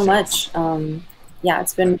any you so questions? much. yeah,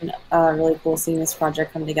 it's been really cool seeing this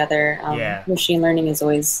project come together. Yeah. Machine learning is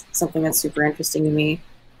always something that's super interesting to me.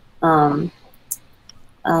 Let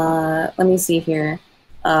me see here.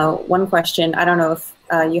 One question, I don't know if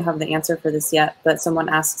you have the answer for this yet, but someone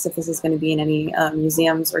asks if this is going to be in any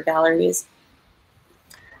museums or galleries.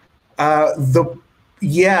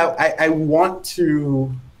 Yeah, I want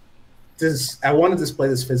to display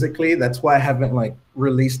this physically. That's why I haven't like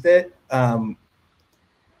released it.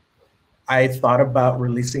 I thought about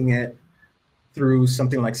releasing it through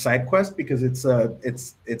something like SideQuest because it's a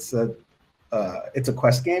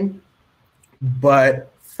quest game.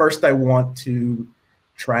 But first, I want to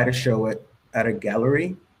try to show it at a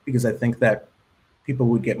gallery because I think that people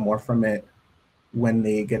would get more from it when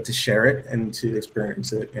they get to share it and to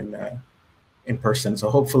experience it in person. So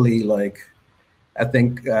hopefully, like, I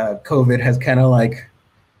think COVID has kind of like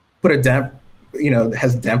put a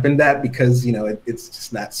has dampened that because, it's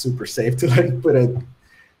just not super safe to like put a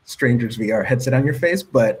stranger's VR headset on your face.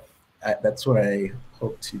 But that's what I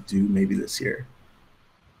hope to do maybe this year.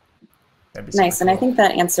 Nice, and I think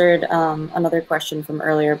that answered another question from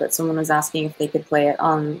earlier, but someone was asking if they could play it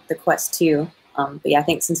on the Quest 2. But yeah, I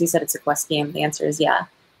think since you said it's a Quest game, the answer is yeah.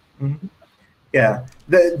 Mm-hmm. Yeah,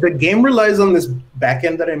 the game relies on this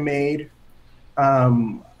backend that I made.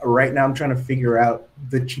 Right now, I'm trying to figure out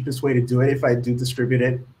the cheapest way to do it. If I do distribute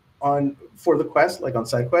it for the Quest, like on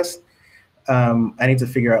SideQuest, I need to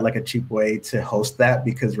figure out like a cheap way to host that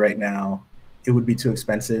because right now it would be too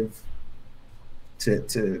expensive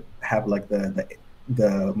to have like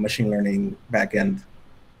the machine learning backend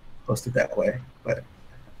hosted that way. But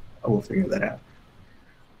I will figure that out.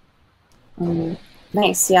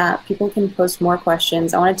 Nice, yeah. People can post more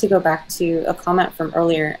questions. I wanted to go back to a comment from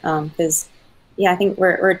earlier because, yeah, I think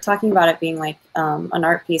we're talking about it being like an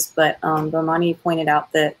art piece, but Bomani pointed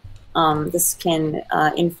out that this can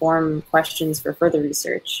inform questions for further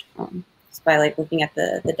research just by like looking at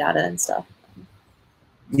the data and stuff.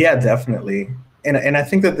 Yeah, definitely. And I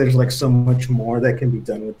think that there's like so much more that can be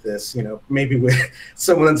done with this, maybe with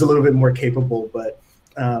someone that's a little bit more capable, but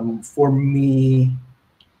for me,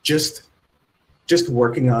 just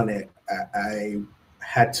working on it, I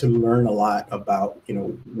had to learn a lot about,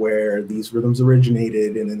 where these rhythms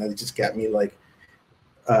originated. And then that just got me like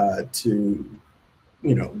to,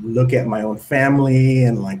 look at my own family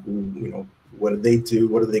and like, what do they do?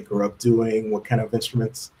 What do they grow up doing? What kind of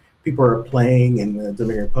instruments people are playing in the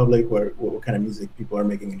Dominican Republic? What kind of music people are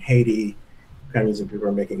making in Haiti? What kind of music people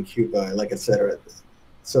are making in Cuba, like, et cetera.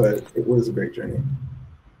 So it was a great journey.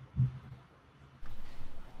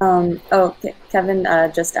 Kevin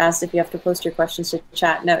just asked if you have to post your questions to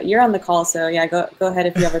chat. No, you're on the call, so yeah, go ahead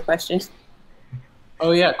if you have a question.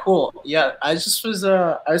 Oh yeah, cool. Yeah, I just was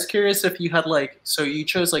I was curious if you had like, so you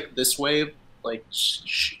chose like this wave, like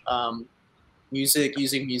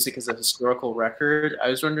using music as a historical record. I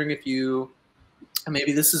was wondering if you,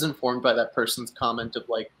 maybe this is informed by that person's comment of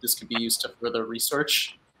like this could be used to further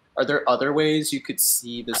research. Are there other ways you could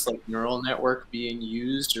see this like neural network being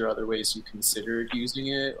used, or other ways you considered using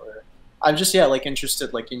it? Or I'm just like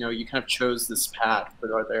interested, like, you kind of chose this path,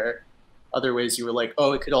 but are there other ways you were like,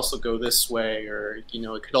 oh, it could also go this way, or it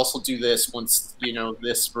could also do this once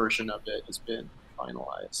this version of it has been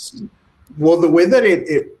finalized? Well, the way that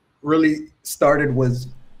it really started was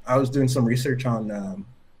I was doing some research on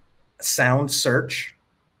sound search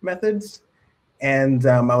methods. And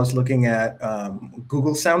I was looking at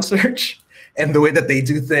Google Sound Search and the way that they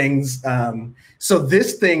do things. So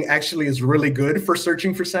this thing actually is really good for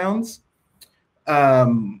searching for sounds.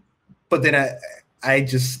 But then I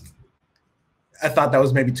thought that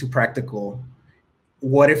was maybe too practical.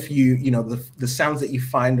 What if the sounds that you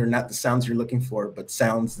find are not the sounds you're looking for, but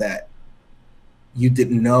sounds that you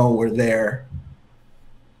didn't know were there?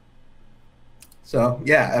 So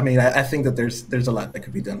yeah, I mean, I think that there's a lot that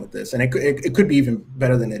could be done with this, and it could be even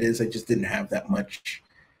better than it is. I just didn't have that much.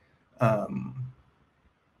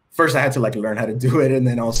 First, I had to like learn how to do it, and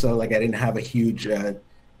then also like I didn't have a huge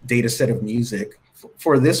data set of music.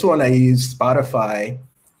 For this one, I used Spotify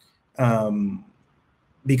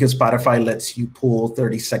because Spotify lets you pull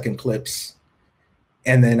 30-second clips,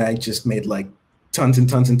 and then I just made like tons and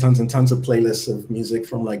tons and tons and tons of playlists of music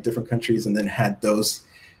from like different countries, and then had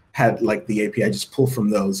like the API just pull from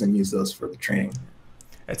those and use those for the training.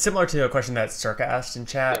 It's similar to a question that Circa asked in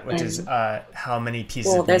chat, which is how many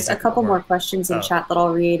pieces. Well, there's a couple more questions in chat that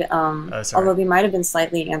I'll read, although they might have been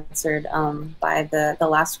slightly answered by the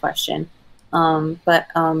last question. But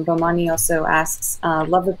Bomani also asks,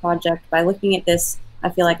 love the project. By looking at this, I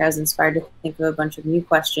feel like I was inspired to think of a bunch of new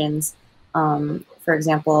questions. For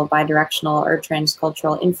example, bidirectional or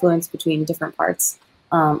transcultural influence between different parts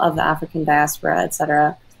of the African diaspora,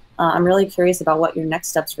 etc. I'm really curious about what your next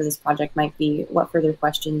steps for this project might be. What further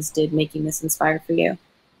questions did making this inspire for you?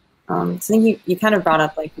 So I think you kind of brought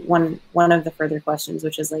up like one of the further questions,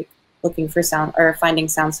 which is like looking for sound or finding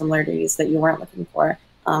sound similarities that you weren't looking for.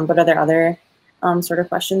 But are there other sort of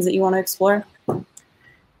questions that you want to explore?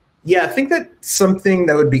 Yeah, I think that something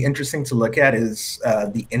that would be interesting to look at is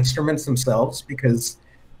the instruments themselves, because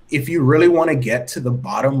if you really want to get to the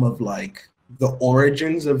bottom of like the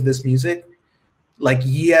origins of this music, like,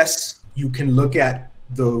 yes, you can look at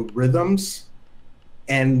the rhythms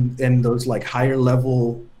and those like higher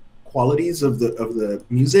level qualities of the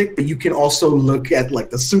music, but you can also look at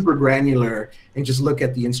like the super granular and just look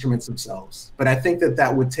at the instruments themselves. But I think that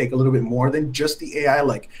that would take a little bit more than just the AI.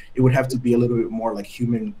 Like, it would have to be a little bit more like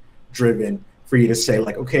human driven for you to say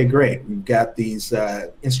like, okay, great, we've got these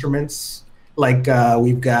instruments, like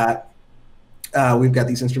we've got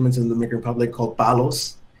these instruments in the Dominican Republic called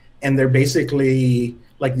palos, and they're basically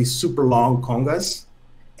like these super long congas.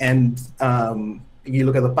 And you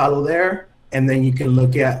look at the palo there, and then you can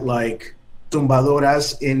look at like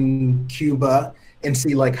tumbadoras in Cuba and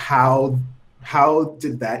see like how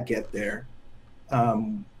did that get there.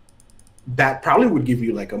 That probably would give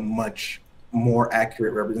you like a much more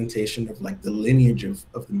accurate representation of like the lineage of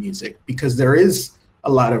the music, because there is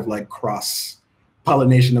a lot of like cross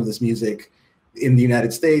pollination of this music in the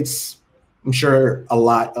United States. I'm sure a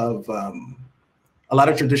lot of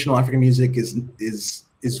traditional African music is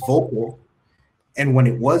vocal, and when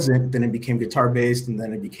it wasn't, then it became guitar based, and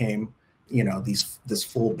then it became, you know, this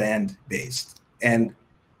full band based. And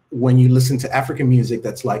when you listen to African music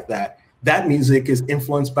that's like that, that music is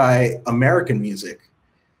influenced by American music.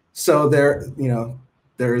 So there, you know,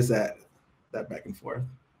 there is that back and forth.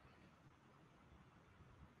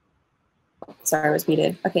 Sorry, I was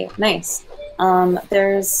muted. Okay, nice.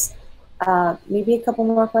 There's maybe a couple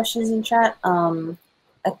more questions in chat.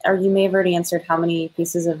 Or you may have already answered how many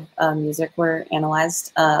pieces of music were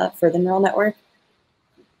analyzed for the neural network.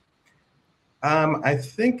 I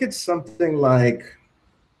think it's something like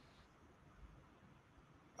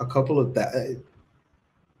a couple of that,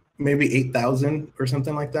 maybe 8,000 or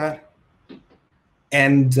something like that.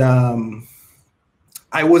 And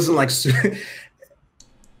I wasn't like,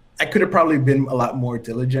 I could have probably been a lot more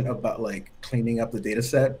diligent about like cleaning up the data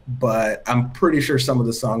set, but I'm pretty sure some of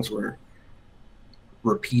the songs were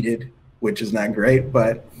repeated, which is not great.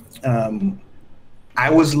 But I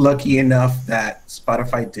was lucky enough that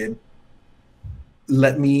Spotify did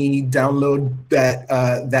let me download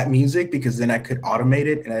that music, because then I could automate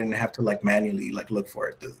it and I didn't have to like manually like look for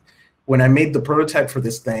it. When I made the prototype for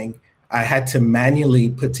this thing, I had to manually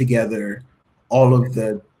put together all of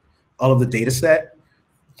the data set,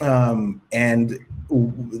 and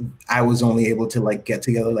I was only able to like get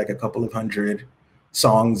together like a couple of hundred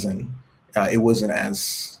songs, and it wasn't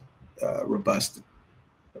as robust.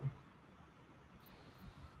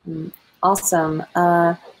 Awesome.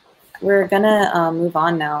 We're gonna move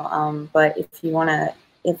on now, but if you wanna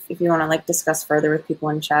like discuss further with people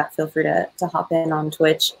in chat, feel free to hop in on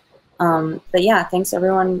Twitch. But yeah, thanks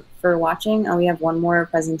everyone for watching. We have one more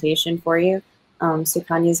presentation for you.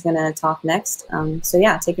 Sukanya is gonna talk next. So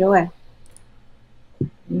yeah, take it away.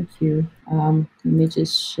 Thank you. Let me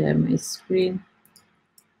just share my screen.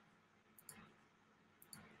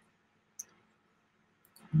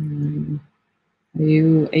 Are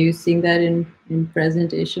you seeing that in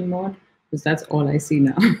presentation mode? Because that's all I see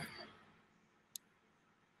now.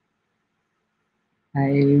 I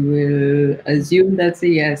will assume that's a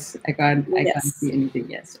yes. I can't see anything.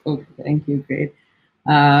 Yes. Okay. Thank you. Great.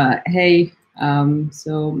 Hey.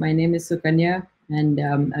 So my name is Sukanya, and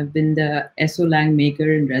I've been the ESOLang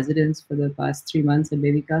maker in residence for the past 3 months at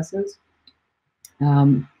Babycastles.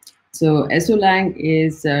 So ESOLang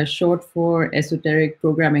is short for esoteric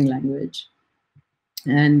programming language.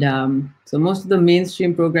 And so most of the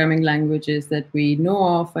mainstream programming languages that we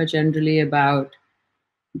know of are generally about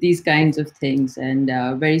these kinds of things, and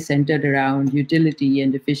very centered around utility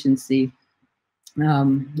and efficiency.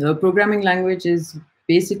 The programming language is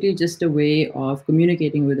basically just a way of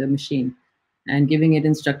communicating with a machine and giving it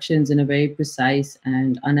instructions in a very precise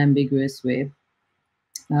and unambiguous way.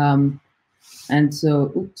 And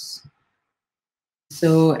so, oops.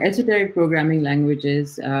 So esoteric programming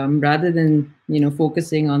languages, rather than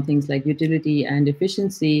focusing on things like utility and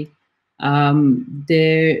efficiency,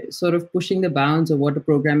 they're sort of pushing the bounds of what a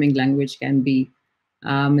programming language can be.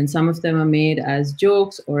 And some of them are made as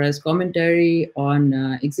jokes or as commentary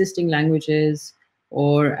on existing languages,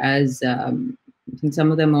 or as I think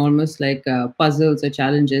some of them are almost like puzzles or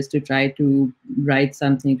challenges to try to write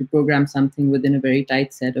something, to program something within a very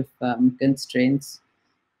tight set of constraints.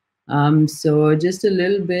 So just a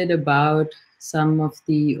little bit about some of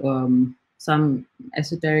the some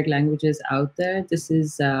esoteric languages out there. This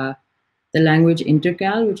is the language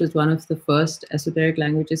Intercal, which was one of the first esoteric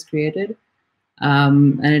languages created.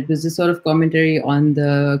 And it was a sort of commentary on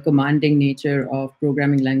the commanding nature of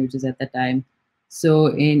programming languages at that time. So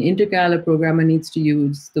in Intercal, a programmer needs to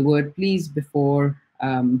use the word please before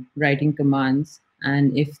writing commands.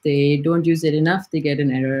 And if they don't use it enough, they get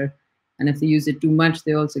an error. And if they use it too much,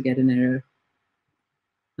 they also get an error.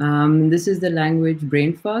 This is the language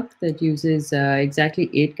Brainfuck that uses exactly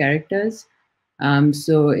 8 characters.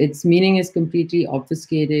 So its meaning is completely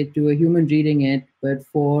obfuscated to a human reading it, but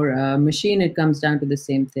for a machine, it comes down to the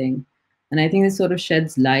same thing. And I think this sort of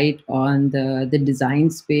sheds light on the design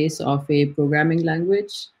space of a programming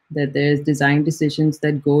language, that there's design decisions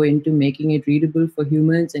that go into making it readable for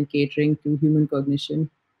humans and catering to human cognition.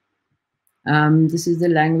 This is the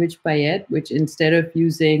language Payet, which instead of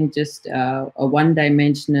using just a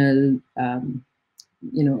one-dimensional,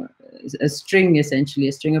 a string, essentially,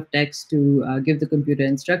 a string of text to give the computer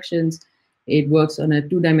instructions, it works on a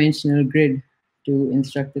 2-dimensional grid to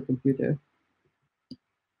instruct the computer.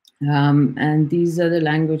 And these are the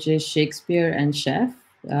languages Shakespeare and Chef.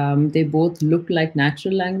 They both look like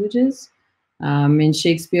natural languages. In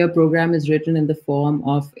Shakespeare, program is written in the form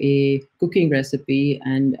of a cooking recipe,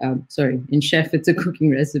 and in Chef, it's a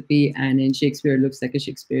cooking recipe, and in Shakespeare, it looks like a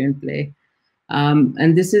Shakespearean play.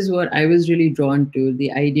 And this is what I was really drawn to,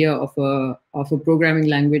 the idea of a programming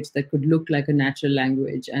language that could look like a natural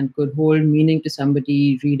language and could hold meaning to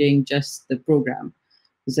somebody reading just the program.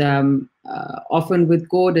 Because often with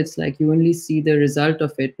code, it's like you only see the result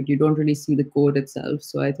of it, but you don't really see the code itself.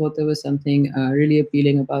 So I thought there was something really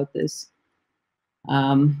appealing about this.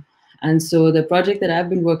 And so the project that I've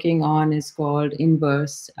been working on is called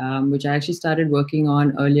Inverse, which I actually started working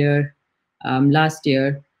on earlier last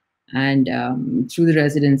year. And through the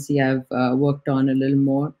residency, I've worked on a little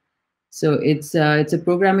more. So it's a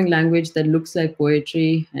programming language that looks like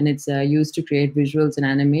poetry, and it's used to create visuals and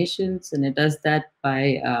animations. And it does that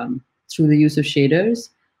by through the use of shaders.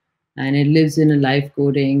 And it lives in a live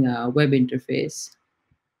coding web interface.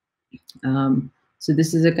 So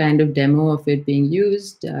this is a kind of demo of it being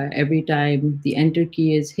used. Every time the enter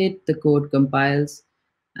key is hit, the code compiles,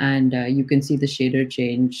 and you can see the shader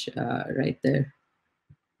change right there.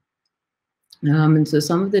 And so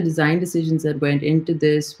some of the design decisions that went into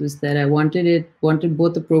this was that I wanted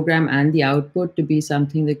both the program and the output to be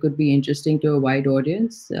something that could be interesting to a wide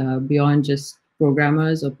audience beyond just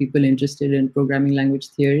programmers or people interested in programming language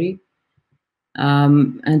theory.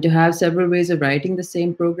 And to have several ways of writing the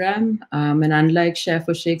same program. And unlike Chef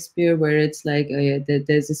or Shakespeare, where it's like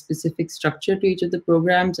there's a specific structure to each of the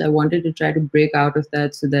programs, I wanted to try to break out of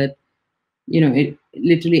that so that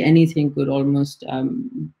literally anything could almost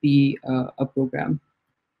be a program.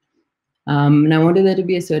 And I wanted there to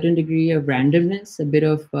be a certain degree of randomness, a bit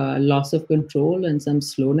of loss of control, and some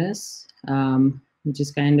slowness, which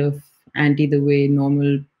is kind of anti the way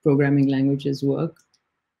normal programming languages work.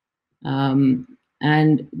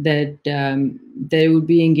 And that they would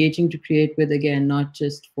be engaging to create with, again, not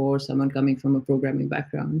just for someone coming from a programming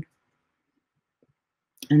background.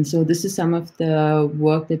 And so this is some of the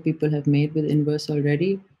work that people have made with Inverse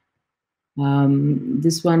already.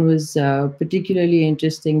 This one was particularly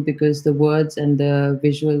interesting because the words and the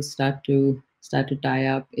visuals start to tie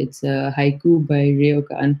up. it's a haiku by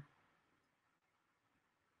Ryokan.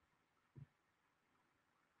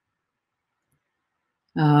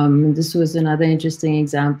 This was another interesting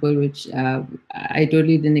example, which I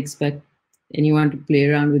totally didn't expect anyone to play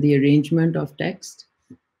around with the arrangement of text.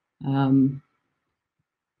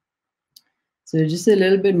 So just a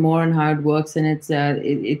little bit more on how it works, and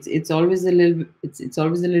it's always a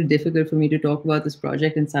little difficult for me to talk about this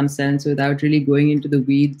project in some sense without really going into the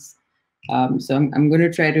weeds. So I'm going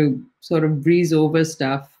to try to sort of breeze over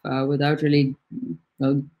stuff without really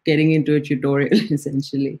getting into a tutorial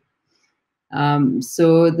essentially.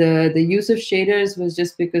 So the use of shaders was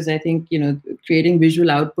just because I think creating visual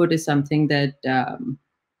output is something that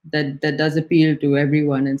that does appeal to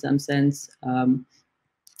everyone in some sense.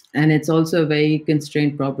 And it's also a very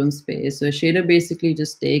constrained problem space. So a shader basically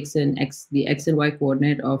just takes the X and Y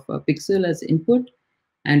coordinate of a pixel as input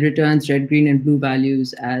and returns red, green, and blue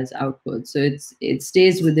values as output. So it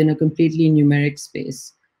stays within a completely numeric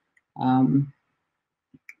space. And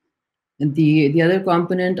the other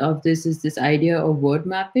component of this is this idea of word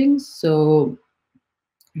mapping. So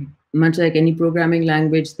much like any programming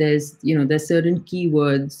language, there's certain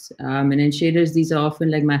keywords, and in shaders, these are often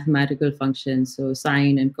like mathematical functions, so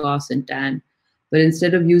sine and cos and tan. But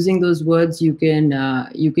instead of using those words, you can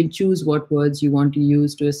choose what words you want to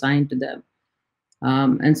use to assign to them.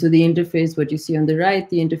 And so the interface, what you see on the right,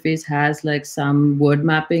 the interface has like some word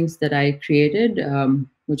mappings that I created,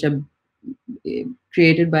 which are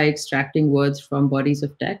created by extracting words from bodies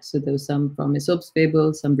of text. So there was some from Aesop's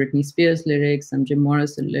Fable, some Britney Spears lyrics, some Jim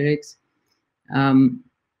Morrison lyrics. And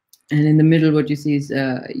in the middle, what you see is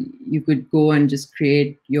you could go and just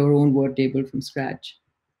create your own word table from scratch.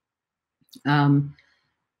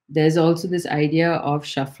 There's also this idea of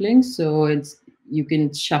shuffling. So you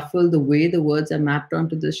can shuffle the way the words are mapped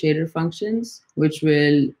onto the shader functions, which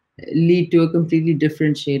will lead to a completely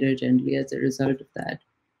different shader generally as a result of that.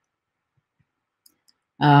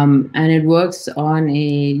 And it works on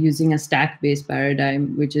using a stack-based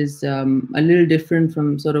paradigm, which is a little different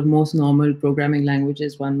from sort of most normal programming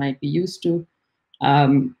languages one might be used to.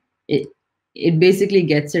 It basically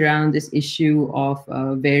gets around this issue of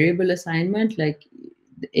variable assignment, like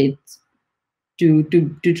it's to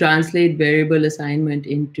translate variable assignment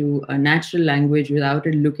into a natural language without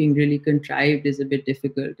it looking really contrived is a bit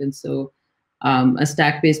difficult. And so a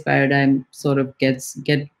stack-based paradigm sort of gets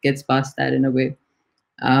past that in a way.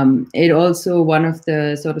 It also, one of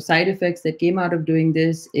the sort of side effects that came out of doing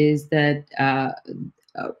this is that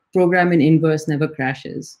program in inverse never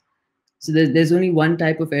crashes. So there's only one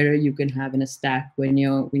type of error you can have in a stack when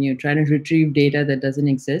you're trying to retrieve data that doesn't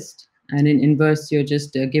exist, and in inverse you're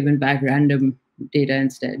just given back random data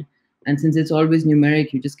instead. And since it's always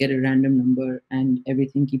numeric, you just get a random number and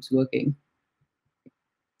everything keeps working.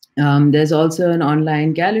 There's also an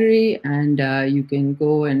online gallery, and you can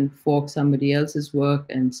go and fork somebody else's work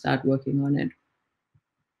and start working on it.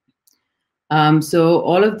 So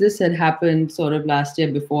all of this had happened sort of last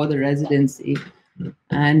year before the residency.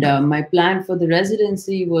 And my plan for the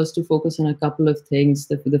residency was to focus on a couple of things.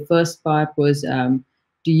 The first part was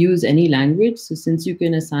to use any language. So since you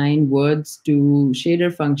can assign words to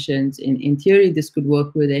shader functions, in theory, this could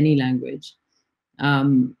work with any language.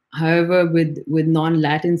 However, with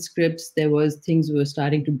non-Latin scripts, there was things were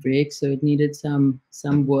starting to break, so it needed some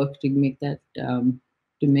work to make that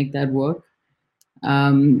work.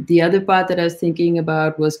 The other part that I was thinking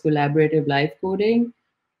about was collaborative live coding.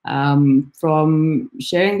 From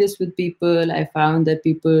sharing this with people, I found that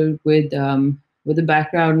people with a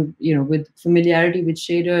background, with familiarity with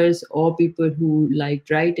shaders, or people who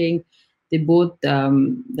liked writing, they both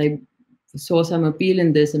saw some appeal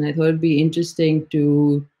in this, and I thought it'd be interesting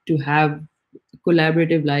to have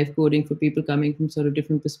collaborative live coding for people coming from sort of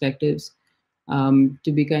different perspectives,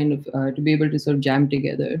 to be able to sort of jam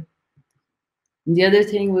together. And the other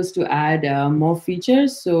thing was to add more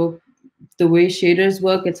features. So the way shaders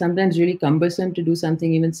work, it's sometimes really cumbersome to do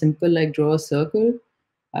something even simple like draw a circle.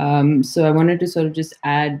 So I wanted to sort of just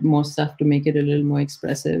add more stuff to make it a little more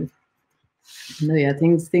expressive. No, yeah,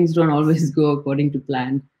 things don't always go according to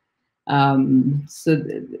plan. So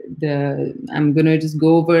I'm going to just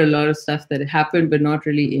go over a lot of stuff that happened, but not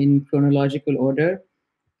really in chronological order.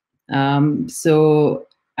 So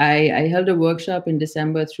I held a workshop in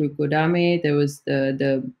December through Kodame. There was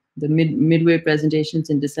the midway presentations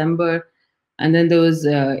in December, and then there was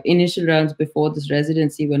initial rounds before this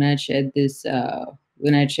residency when I had shared this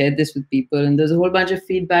with people, and there's a whole bunch of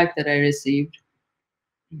feedback that I received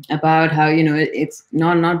about how it's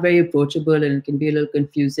not very approachable, and it can be a little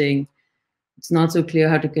confusing. It's not so clear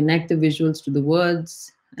how to connect the visuals to the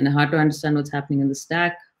words and how to understand what's happening in the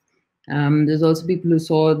stack. There's also people who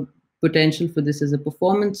saw potential for this as a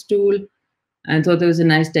performance tool and thought there was a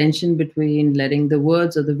nice tension between letting the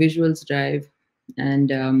words or the visuals drive.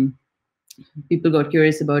 And people got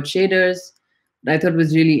curious about shaders. What I thought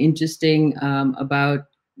was really interesting about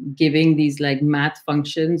giving these like math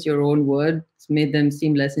functions your own words made them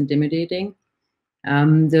seem less intimidating.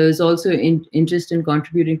 There's also interest in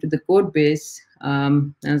contributing to the code base.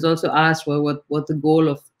 And I was also asked what the goal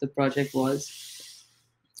of the project was.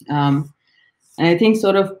 And I think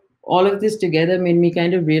sort of all of this together made me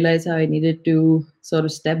kind of realize how I needed to sort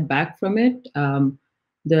of step back from it.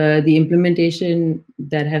 The implementation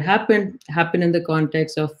that had happened in the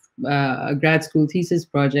context of a grad school thesis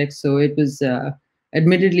project. So it was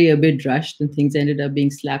admittedly a bit rushed, and things ended up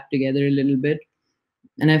being slapped together a little bit.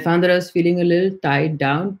 And I found that I was feeling a little tied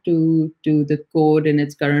down to the code in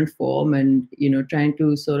its current form, and trying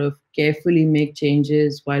to sort of carefully make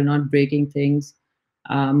changes while not breaking things.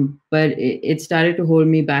 But it started to hold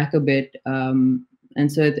me back a bit, and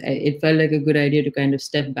so it felt like a good idea to kind of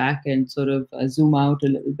step back and sort of zoom out a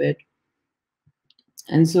little bit.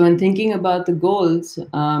 And so in thinking about the goals,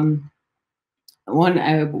 one,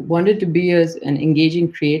 I wanted to be an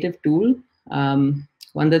engaging creative tool.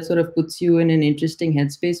 One that sort of puts you in an interesting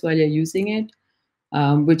headspace while you're using it.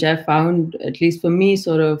 which I found, at least for me,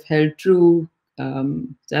 sort of held true. So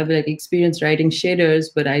I've like experienced writing shaders,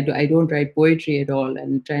 but I don't write poetry at all.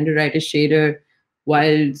 And trying to write a shader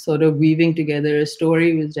while sort of weaving together a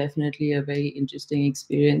story was definitely a very interesting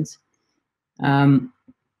experience. And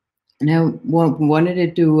I wanted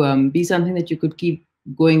it to be something that you could keep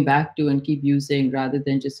going back to and keep using, rather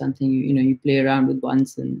than just something you play around with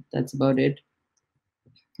once and that's about it.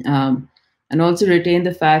 And also retain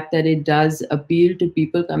the fact that it does appeal to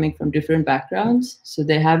people coming from different backgrounds. So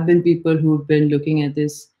there have been people who've been looking at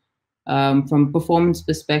this from performance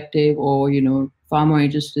perspective, or far more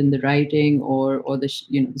interested in the writing, or the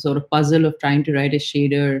the sort of puzzle of trying to write a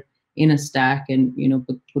shader in a stack and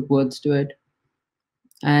put words to it.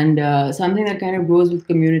 And something that kind of grows with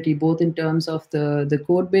community, both in terms of the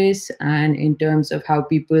code base and in terms of how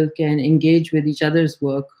people can engage with each other's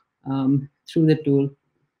work through the tool.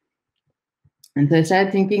 And so I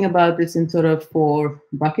started thinking about this in sort of 4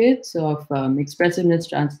 buckets of expressiveness,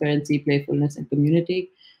 transparency, playfulness, and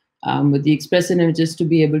community. With the expressiveness, just to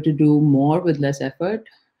be able to do more with less effort,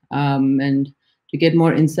 and to get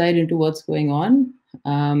more insight into what's going on.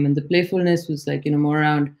 And the playfulness was like, more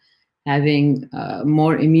around having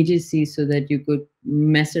more immediacy so that you could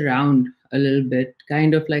mess around a little bit,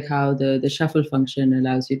 kind of like how the shuffle function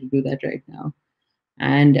allows you to do that right now.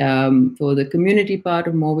 And for the community part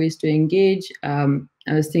of more ways to engage, I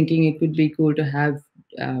was thinking it could be cool to have,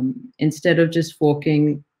 instead of just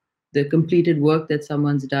forking the completed work that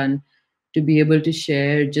someone's done, to be able to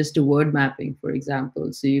share just a word mapping, for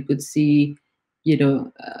example. So you could see,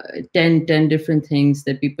 10 different things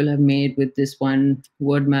that people have made with this one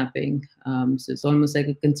word mapping. So it's almost like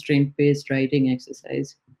a constraint-based writing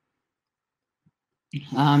exercise.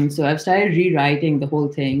 So I've started rewriting the whole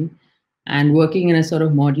thing and working in a sort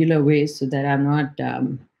of modular way, so that I'm not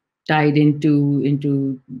tied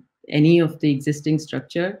into any of the existing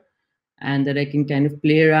structure, and that I can kind of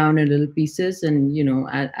play around in little pieces. And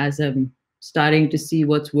as I'm starting to see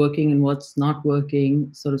what's working and what's not working,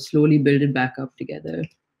 sort of slowly build it back up together.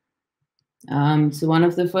 So one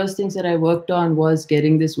of the first things that I worked on was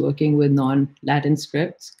getting this working with non-Latin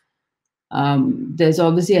scripts. There's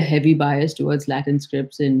obviously a heavy bias towards Latin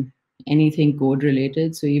scripts in anything code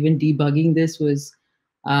related. So even debugging this was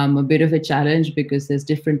a bit of a challenge, because there's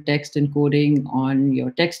different text encoding on your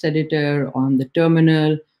text editor, on the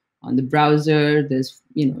terminal, on the browser. There's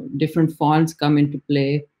different fonts come into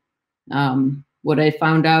play. What I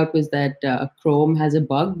found out was that Chrome has a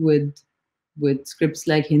bug with scripts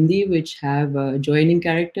like Hindi, which have joining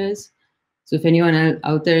characters. So if anyone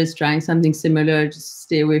out there is trying something similar, just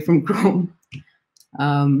stay away from Chrome.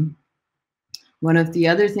 One of the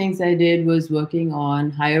other things I did was working on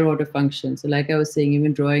higher order functions. So like I was saying,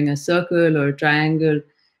 even drawing a circle or a triangle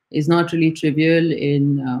is not really trivial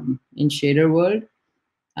in shader world.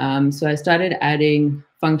 So I started adding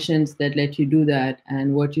functions that let you do that.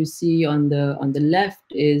 And what you see on the left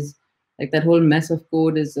is like that whole mess of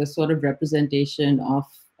code is a sort of representation of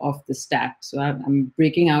the stack. So I'm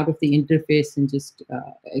breaking out of the interface and just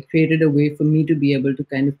I created a way for me to be able to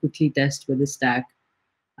kind of quickly test with the stack,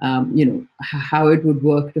 how it would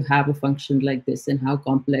work to have a function like this and how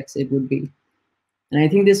complex it would be. And I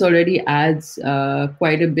think this already adds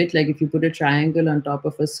quite a bit. Like if you put a triangle on top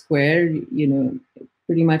of a square,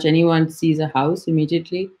 pretty much anyone sees a house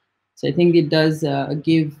immediately. So I think it does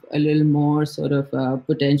give a little more sort of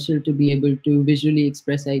potential to be able to visually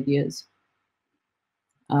express ideas.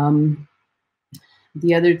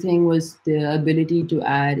 The other thing was the ability to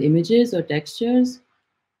add images or textures.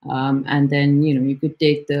 And then, you could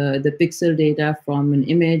take the pixel data from an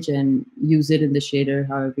image and use it in the shader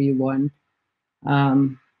however you want.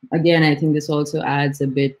 Again, I think this also adds a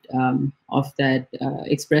bit of that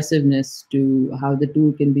expressiveness to how the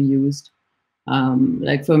tool can be used.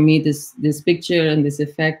 Like for me, this picture and this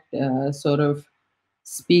effect sort of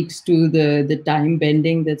speaks to the time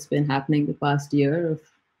bending that's been happening the past year, of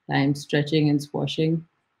time stretching and squashing.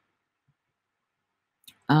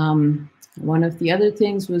 One of the other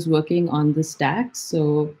things was working on the stacks.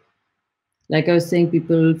 So like I was saying,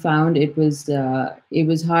 people found it was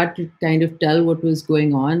hard to kind of tell what was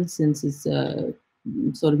going on, since it's a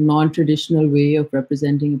sort of non-traditional way of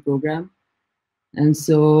representing a program. And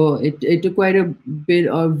so it took quite a bit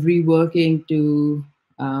of reworking to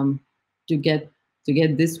get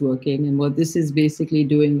this working. And what this is basically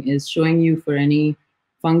doing is showing you for any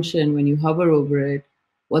function, when you hover over it,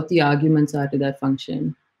 what the arguments are to that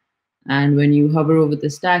function. And when you hover over the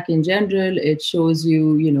stack in general, it shows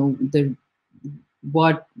you,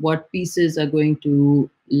 what pieces are going to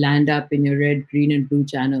land up in your red, green, and blue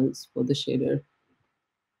channels for the shader.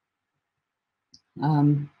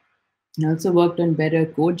 I also worked on better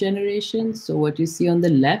code generation. So what you see on the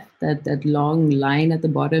left, that long line at the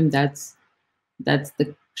bottom, that's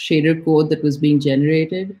the shader code that was being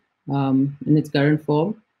generated in its current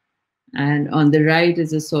form. And on the right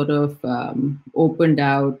is a sort of opened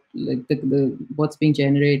out, like the what's being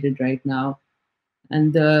generated right now.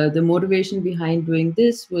 And the motivation behind doing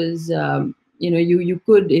this was, you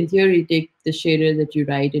could, in theory, take the shader that you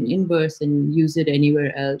write in Inverse and use it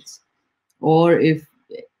anywhere else. Or if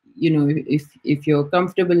you're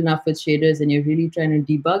comfortable enough with shaders and you're really trying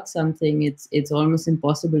to debug something, it's almost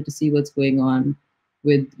impossible to see what's going on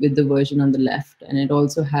with the version on the left. And it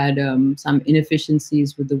also had some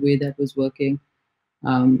inefficiencies with the way that was working.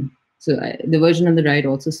 The version on the right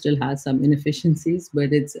also still has some inefficiencies,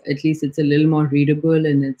 but at least it's a little more readable,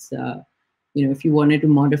 and it's if you wanted to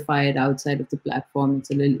modify it outside of the platform, it's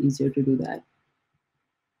a little easier to do that.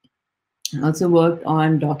 I also worked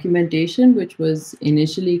on documentation, which was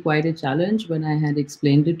initially quite a challenge when I had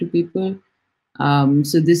explained it to people.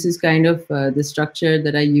 So this is kind of the structure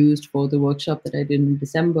that I used for the workshop that I did in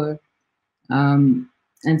December. And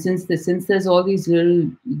since there's all these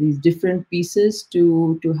different pieces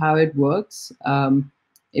to how it works,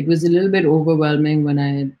 it was a little bit overwhelming when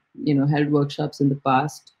I held workshops in the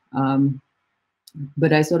past.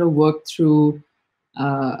 But I sort of worked through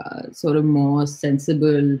sort of more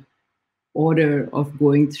sensible order of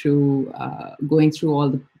going through all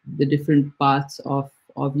the different parts of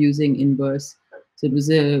using Inverse. So it was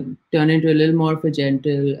turned into a little more of a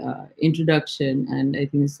gentle introduction, and I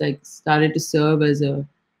think it's like started to serve as a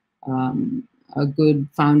good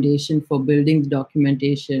foundation for building the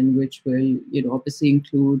documentation, which will obviously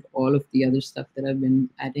include all of the other stuff that I've been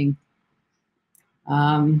adding.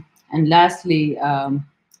 And lastly, I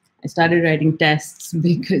started writing tests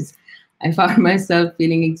because I found myself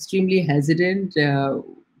feeling extremely hesitant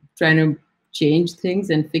trying to change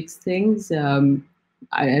things and fix things.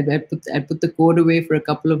 I put the code away for a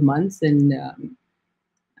couple of months, and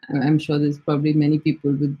I'm sure there's probably many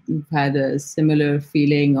people who've had a similar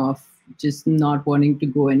feeling of just not wanting to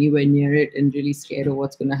go anywhere near it and really scared of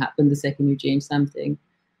what's going to happen the second you change something.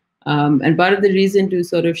 And part of the reason to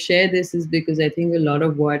sort of share this is because I think a lot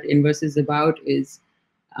of what Inverse is about is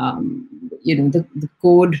the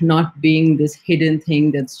code not being this hidden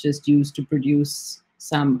thing that's just used to produce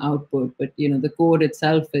some output, but the code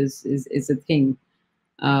itself is a thing.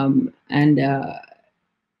 I mean,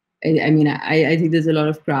 I think there's a lot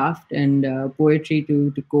of craft and poetry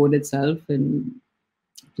to code itself, and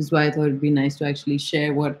which is why I thought it'd be nice to actually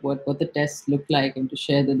share what the tests look like, and to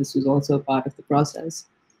share that this was also a part of the process.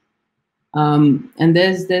 And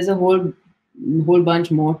there's a whole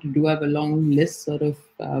bunch more to do. I have a long list sort of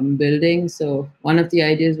building. So one of the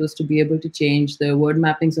ideas was to be able to change the word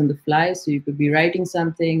mappings on the fly. So you could be writing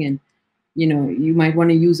something, and you might want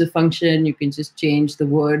to use a function. You can just change the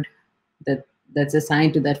word that's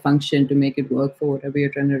assigned to that function to make it work for whatever you're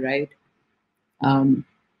trying to write. And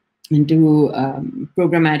to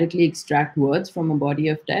programmatically extract words from a body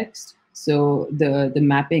of text. So the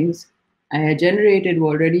mappings I had generated were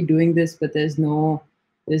already doing this, but there's no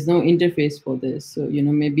interface for this. So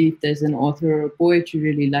maybe if there's an author or a poet you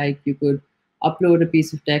really like, you could upload a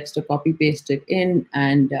piece of text or copy paste it in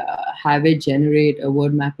and have it generate a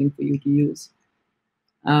word mapping for you to use.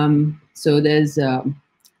 So there's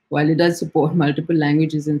while it does support multiple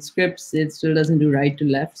languages and scripts, it still doesn't do right to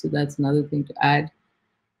left. So that's another thing to add.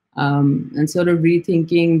 And sort of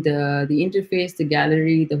rethinking the interface, the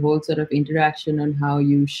gallery, the whole sort of interaction on how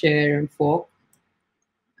you share and fork.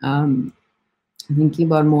 Thinking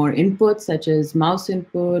about more inputs such as mouse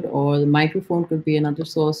input, or the microphone could be another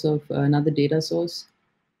source of another data source.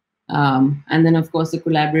 And then of course the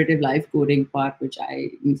collaborative live coding part, which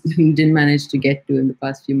I didn't manage to get to in the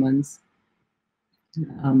past few months.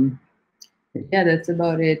 Yeah, that's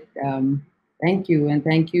about it. Thank you, and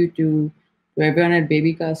thank you to everyone at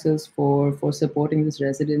Babycastles for supporting this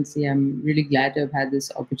residency. I'm really glad to have had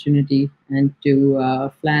this opportunity, and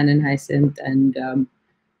to Flan and Hyacinth and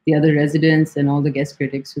the other residents and all the guest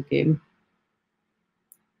critics who came.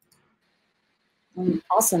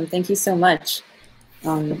 Awesome, thank you so much.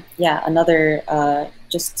 Yeah, another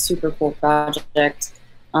just super cool project.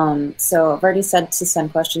 So I've already said to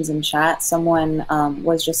send questions in chat. Someone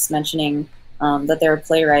was just mentioning that they're a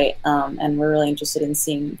playwright, and we're really interested in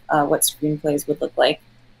seeing what screenplays would look like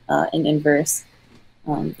in Inverse.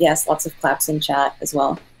 Yes, lots of claps in chat as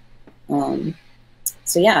well.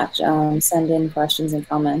 So yeah, send in questions and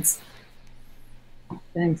comments.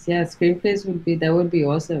 Thanks. Yeah, screenplays would be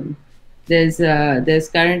awesome. There's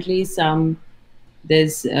currently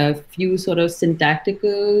there's a few sort of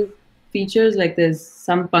syntactical features, like there's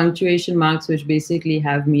some punctuation marks which basically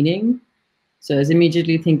have meaning. So I was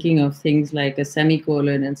immediately thinking of things like a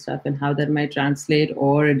semicolon and stuff and how that might translate,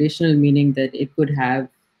 or additional meaning that it could have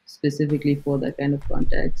specifically for that kind of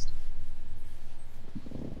context.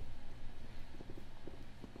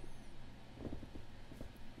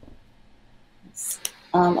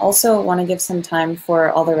 Also want to give some time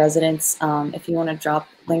for all the residents, if you want to drop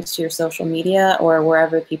links to your social media or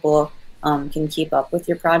wherever people can keep up with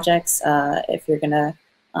your projects, if you're going to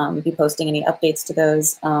be posting any updates to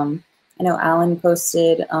those. I know Allan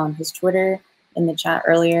posted his Twitter in the chat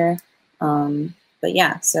earlier, but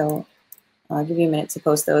yeah, so I'll give you a minute to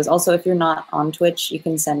post those. Also, if you're not on Twitch, you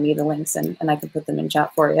can send me the links and I can put them in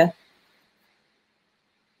chat for you.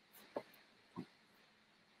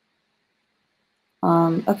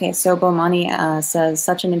 Okay, so Bomani says,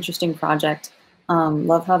 such an interesting project.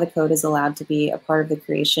 Love how the code is allowed to be a part of the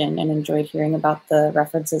creation and enjoyed hearing about the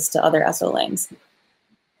references to other SOLangs.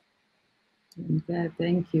 Yeah,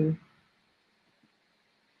 thank you.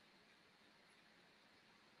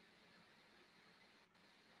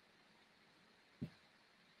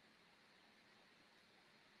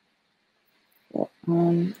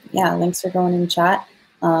 Yeah, links are going in chat.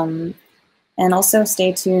 And also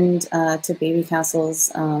stay tuned to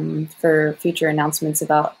Babycastles for future announcements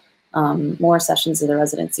about more sessions of the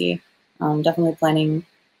residency. Definitely planning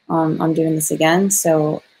on doing this again.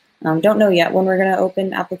 So don't know yet when we're going to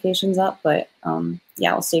open applications up, but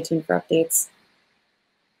yeah, we'll stay tuned for updates.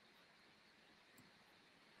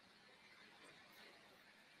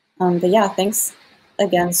 But yeah, thanks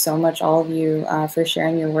again so much, all of you, for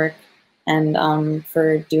sharing your work and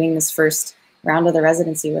for doing this first round of the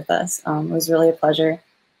residency with us. It was really a pleasure.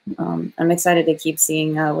 I'm excited to keep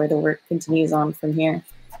seeing where the work continues on from here.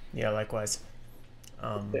 Yeah, likewise.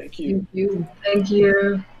 Thank you. Thank you. Thank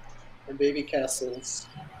you. And Babycastles.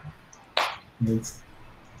 Thanks.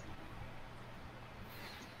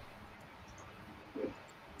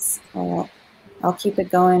 So I'll keep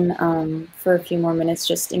it going for a few more minutes,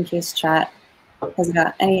 just in case chat has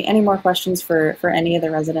got any more questions for any of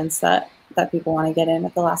the residents that people want to get in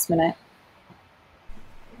at the last minute.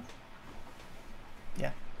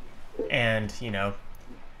 Yeah, and you know,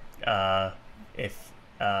 if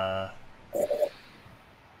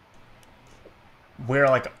we're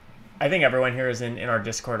like, I think everyone here is in our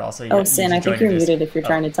Discord also. Oh, Sin, I think you're muted if you're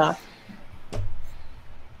trying to talk.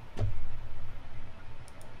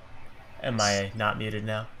 Am I not muted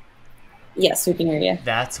now? Yes, we can hear you.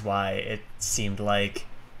 That's why it seemed like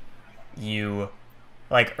you,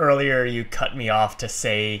 like earlier you cut me off to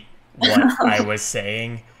say what I was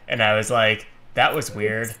saying, and I was like, that was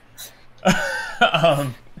weird.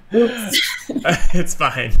 It's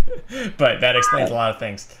fine, but that explains a lot of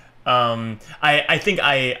things. I think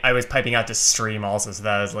I was piping out to stream also, so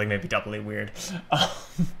that was like maybe doubly weird.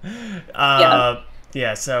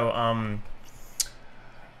 Yeah, so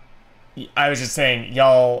I was just saying,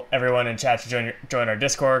 y'all, everyone in chat should join our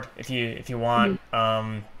Discord if you want.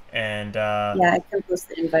 And yeah, I can post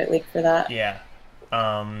the invite link for that. Yeah,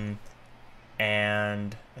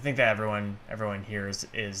 and I think that everyone here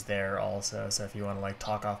is there also. So if you want to like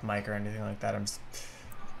talk off mic or anything like that, I'm just,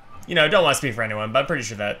 you know, don't want to speak for anyone, but I'm pretty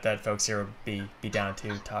sure that folks here would be down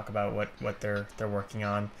to talk about what they're working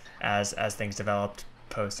on as things developed,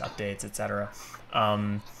 post updates, etc.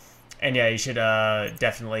 And yeah, you should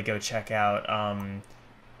definitely go check out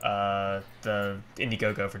the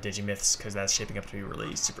Indiegogo for Digimyths, because that's shaping up to be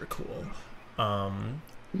really super cool.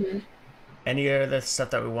 Any other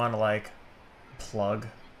stuff that we want to like plug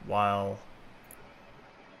while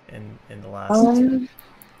in the last?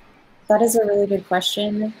 That is a really good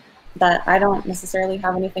question that I don't necessarily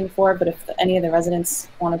have anything for, but if any of the residents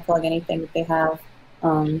want to plug anything that they have,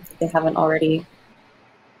 if they haven't already,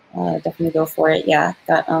 definitely go for it. Yeah,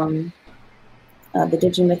 got the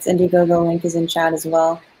Digimyths Indiegogo link is in chat as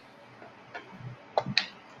well.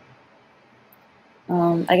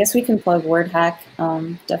 I guess we can plug WordHack.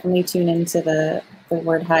 Definitely tune into the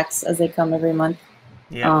Word Hacks as they come every month.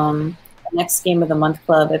 Yeah. The next Game of the Month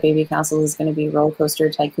club at Babycastles is going to be Roller Coaster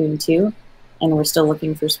Tycoon 2, and we're still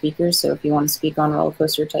looking for speakers. So if you want to speak on Roller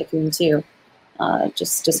Coaster Tycoon 2,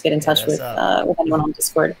 just get in touch with anyone on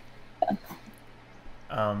Discord.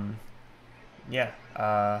 Yeah.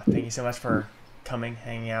 Thank you so much for coming,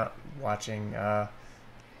 hanging out, watching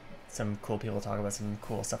some cool people talk about some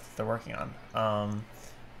cool stuff that they're working on.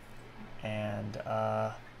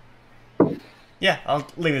 Yeah, I'll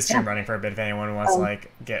leave the stream running for a bit if anyone wants to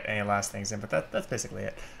like get any last things in, but that's basically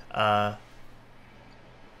it. Yeah,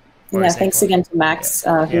 thanks again to Max,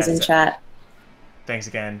 who's in chat. Thanks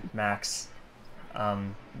again, Max.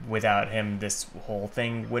 without him, this whole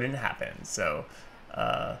thing wouldn't happen. So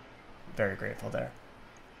very grateful there.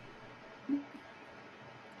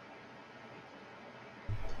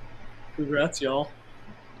 Congrats, y'all.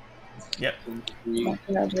 Yep.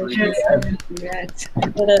 Congratulations. Congrats.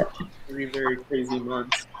 Three very crazy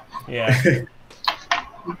months. Yeah.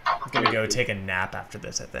 I'm gonna go take a nap after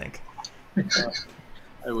this, I think.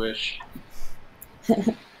 I wish.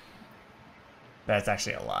 That's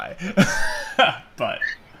actually a lie. But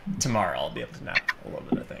tomorrow I'll be able to nap a little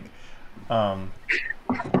bit, I think.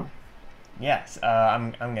 Yes,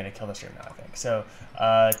 I'm gonna kill the stream now, I think. So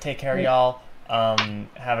take care, y'all.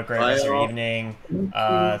 Have a great rest of your evening.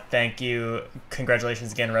 Thank you.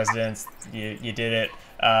 Congratulations again, residents. You did it.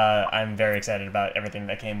 I'm very excited about everything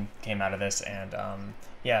that came out of this, and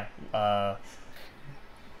yeah,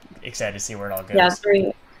 excited to see where it all goes. Yeah, it's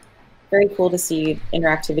very, very cool to see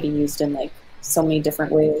interactivity used in like so many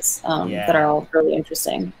different ways that are all really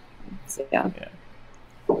interesting. So yeah.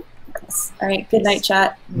 All right. Good night,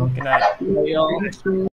 chat. Good night. Y'all.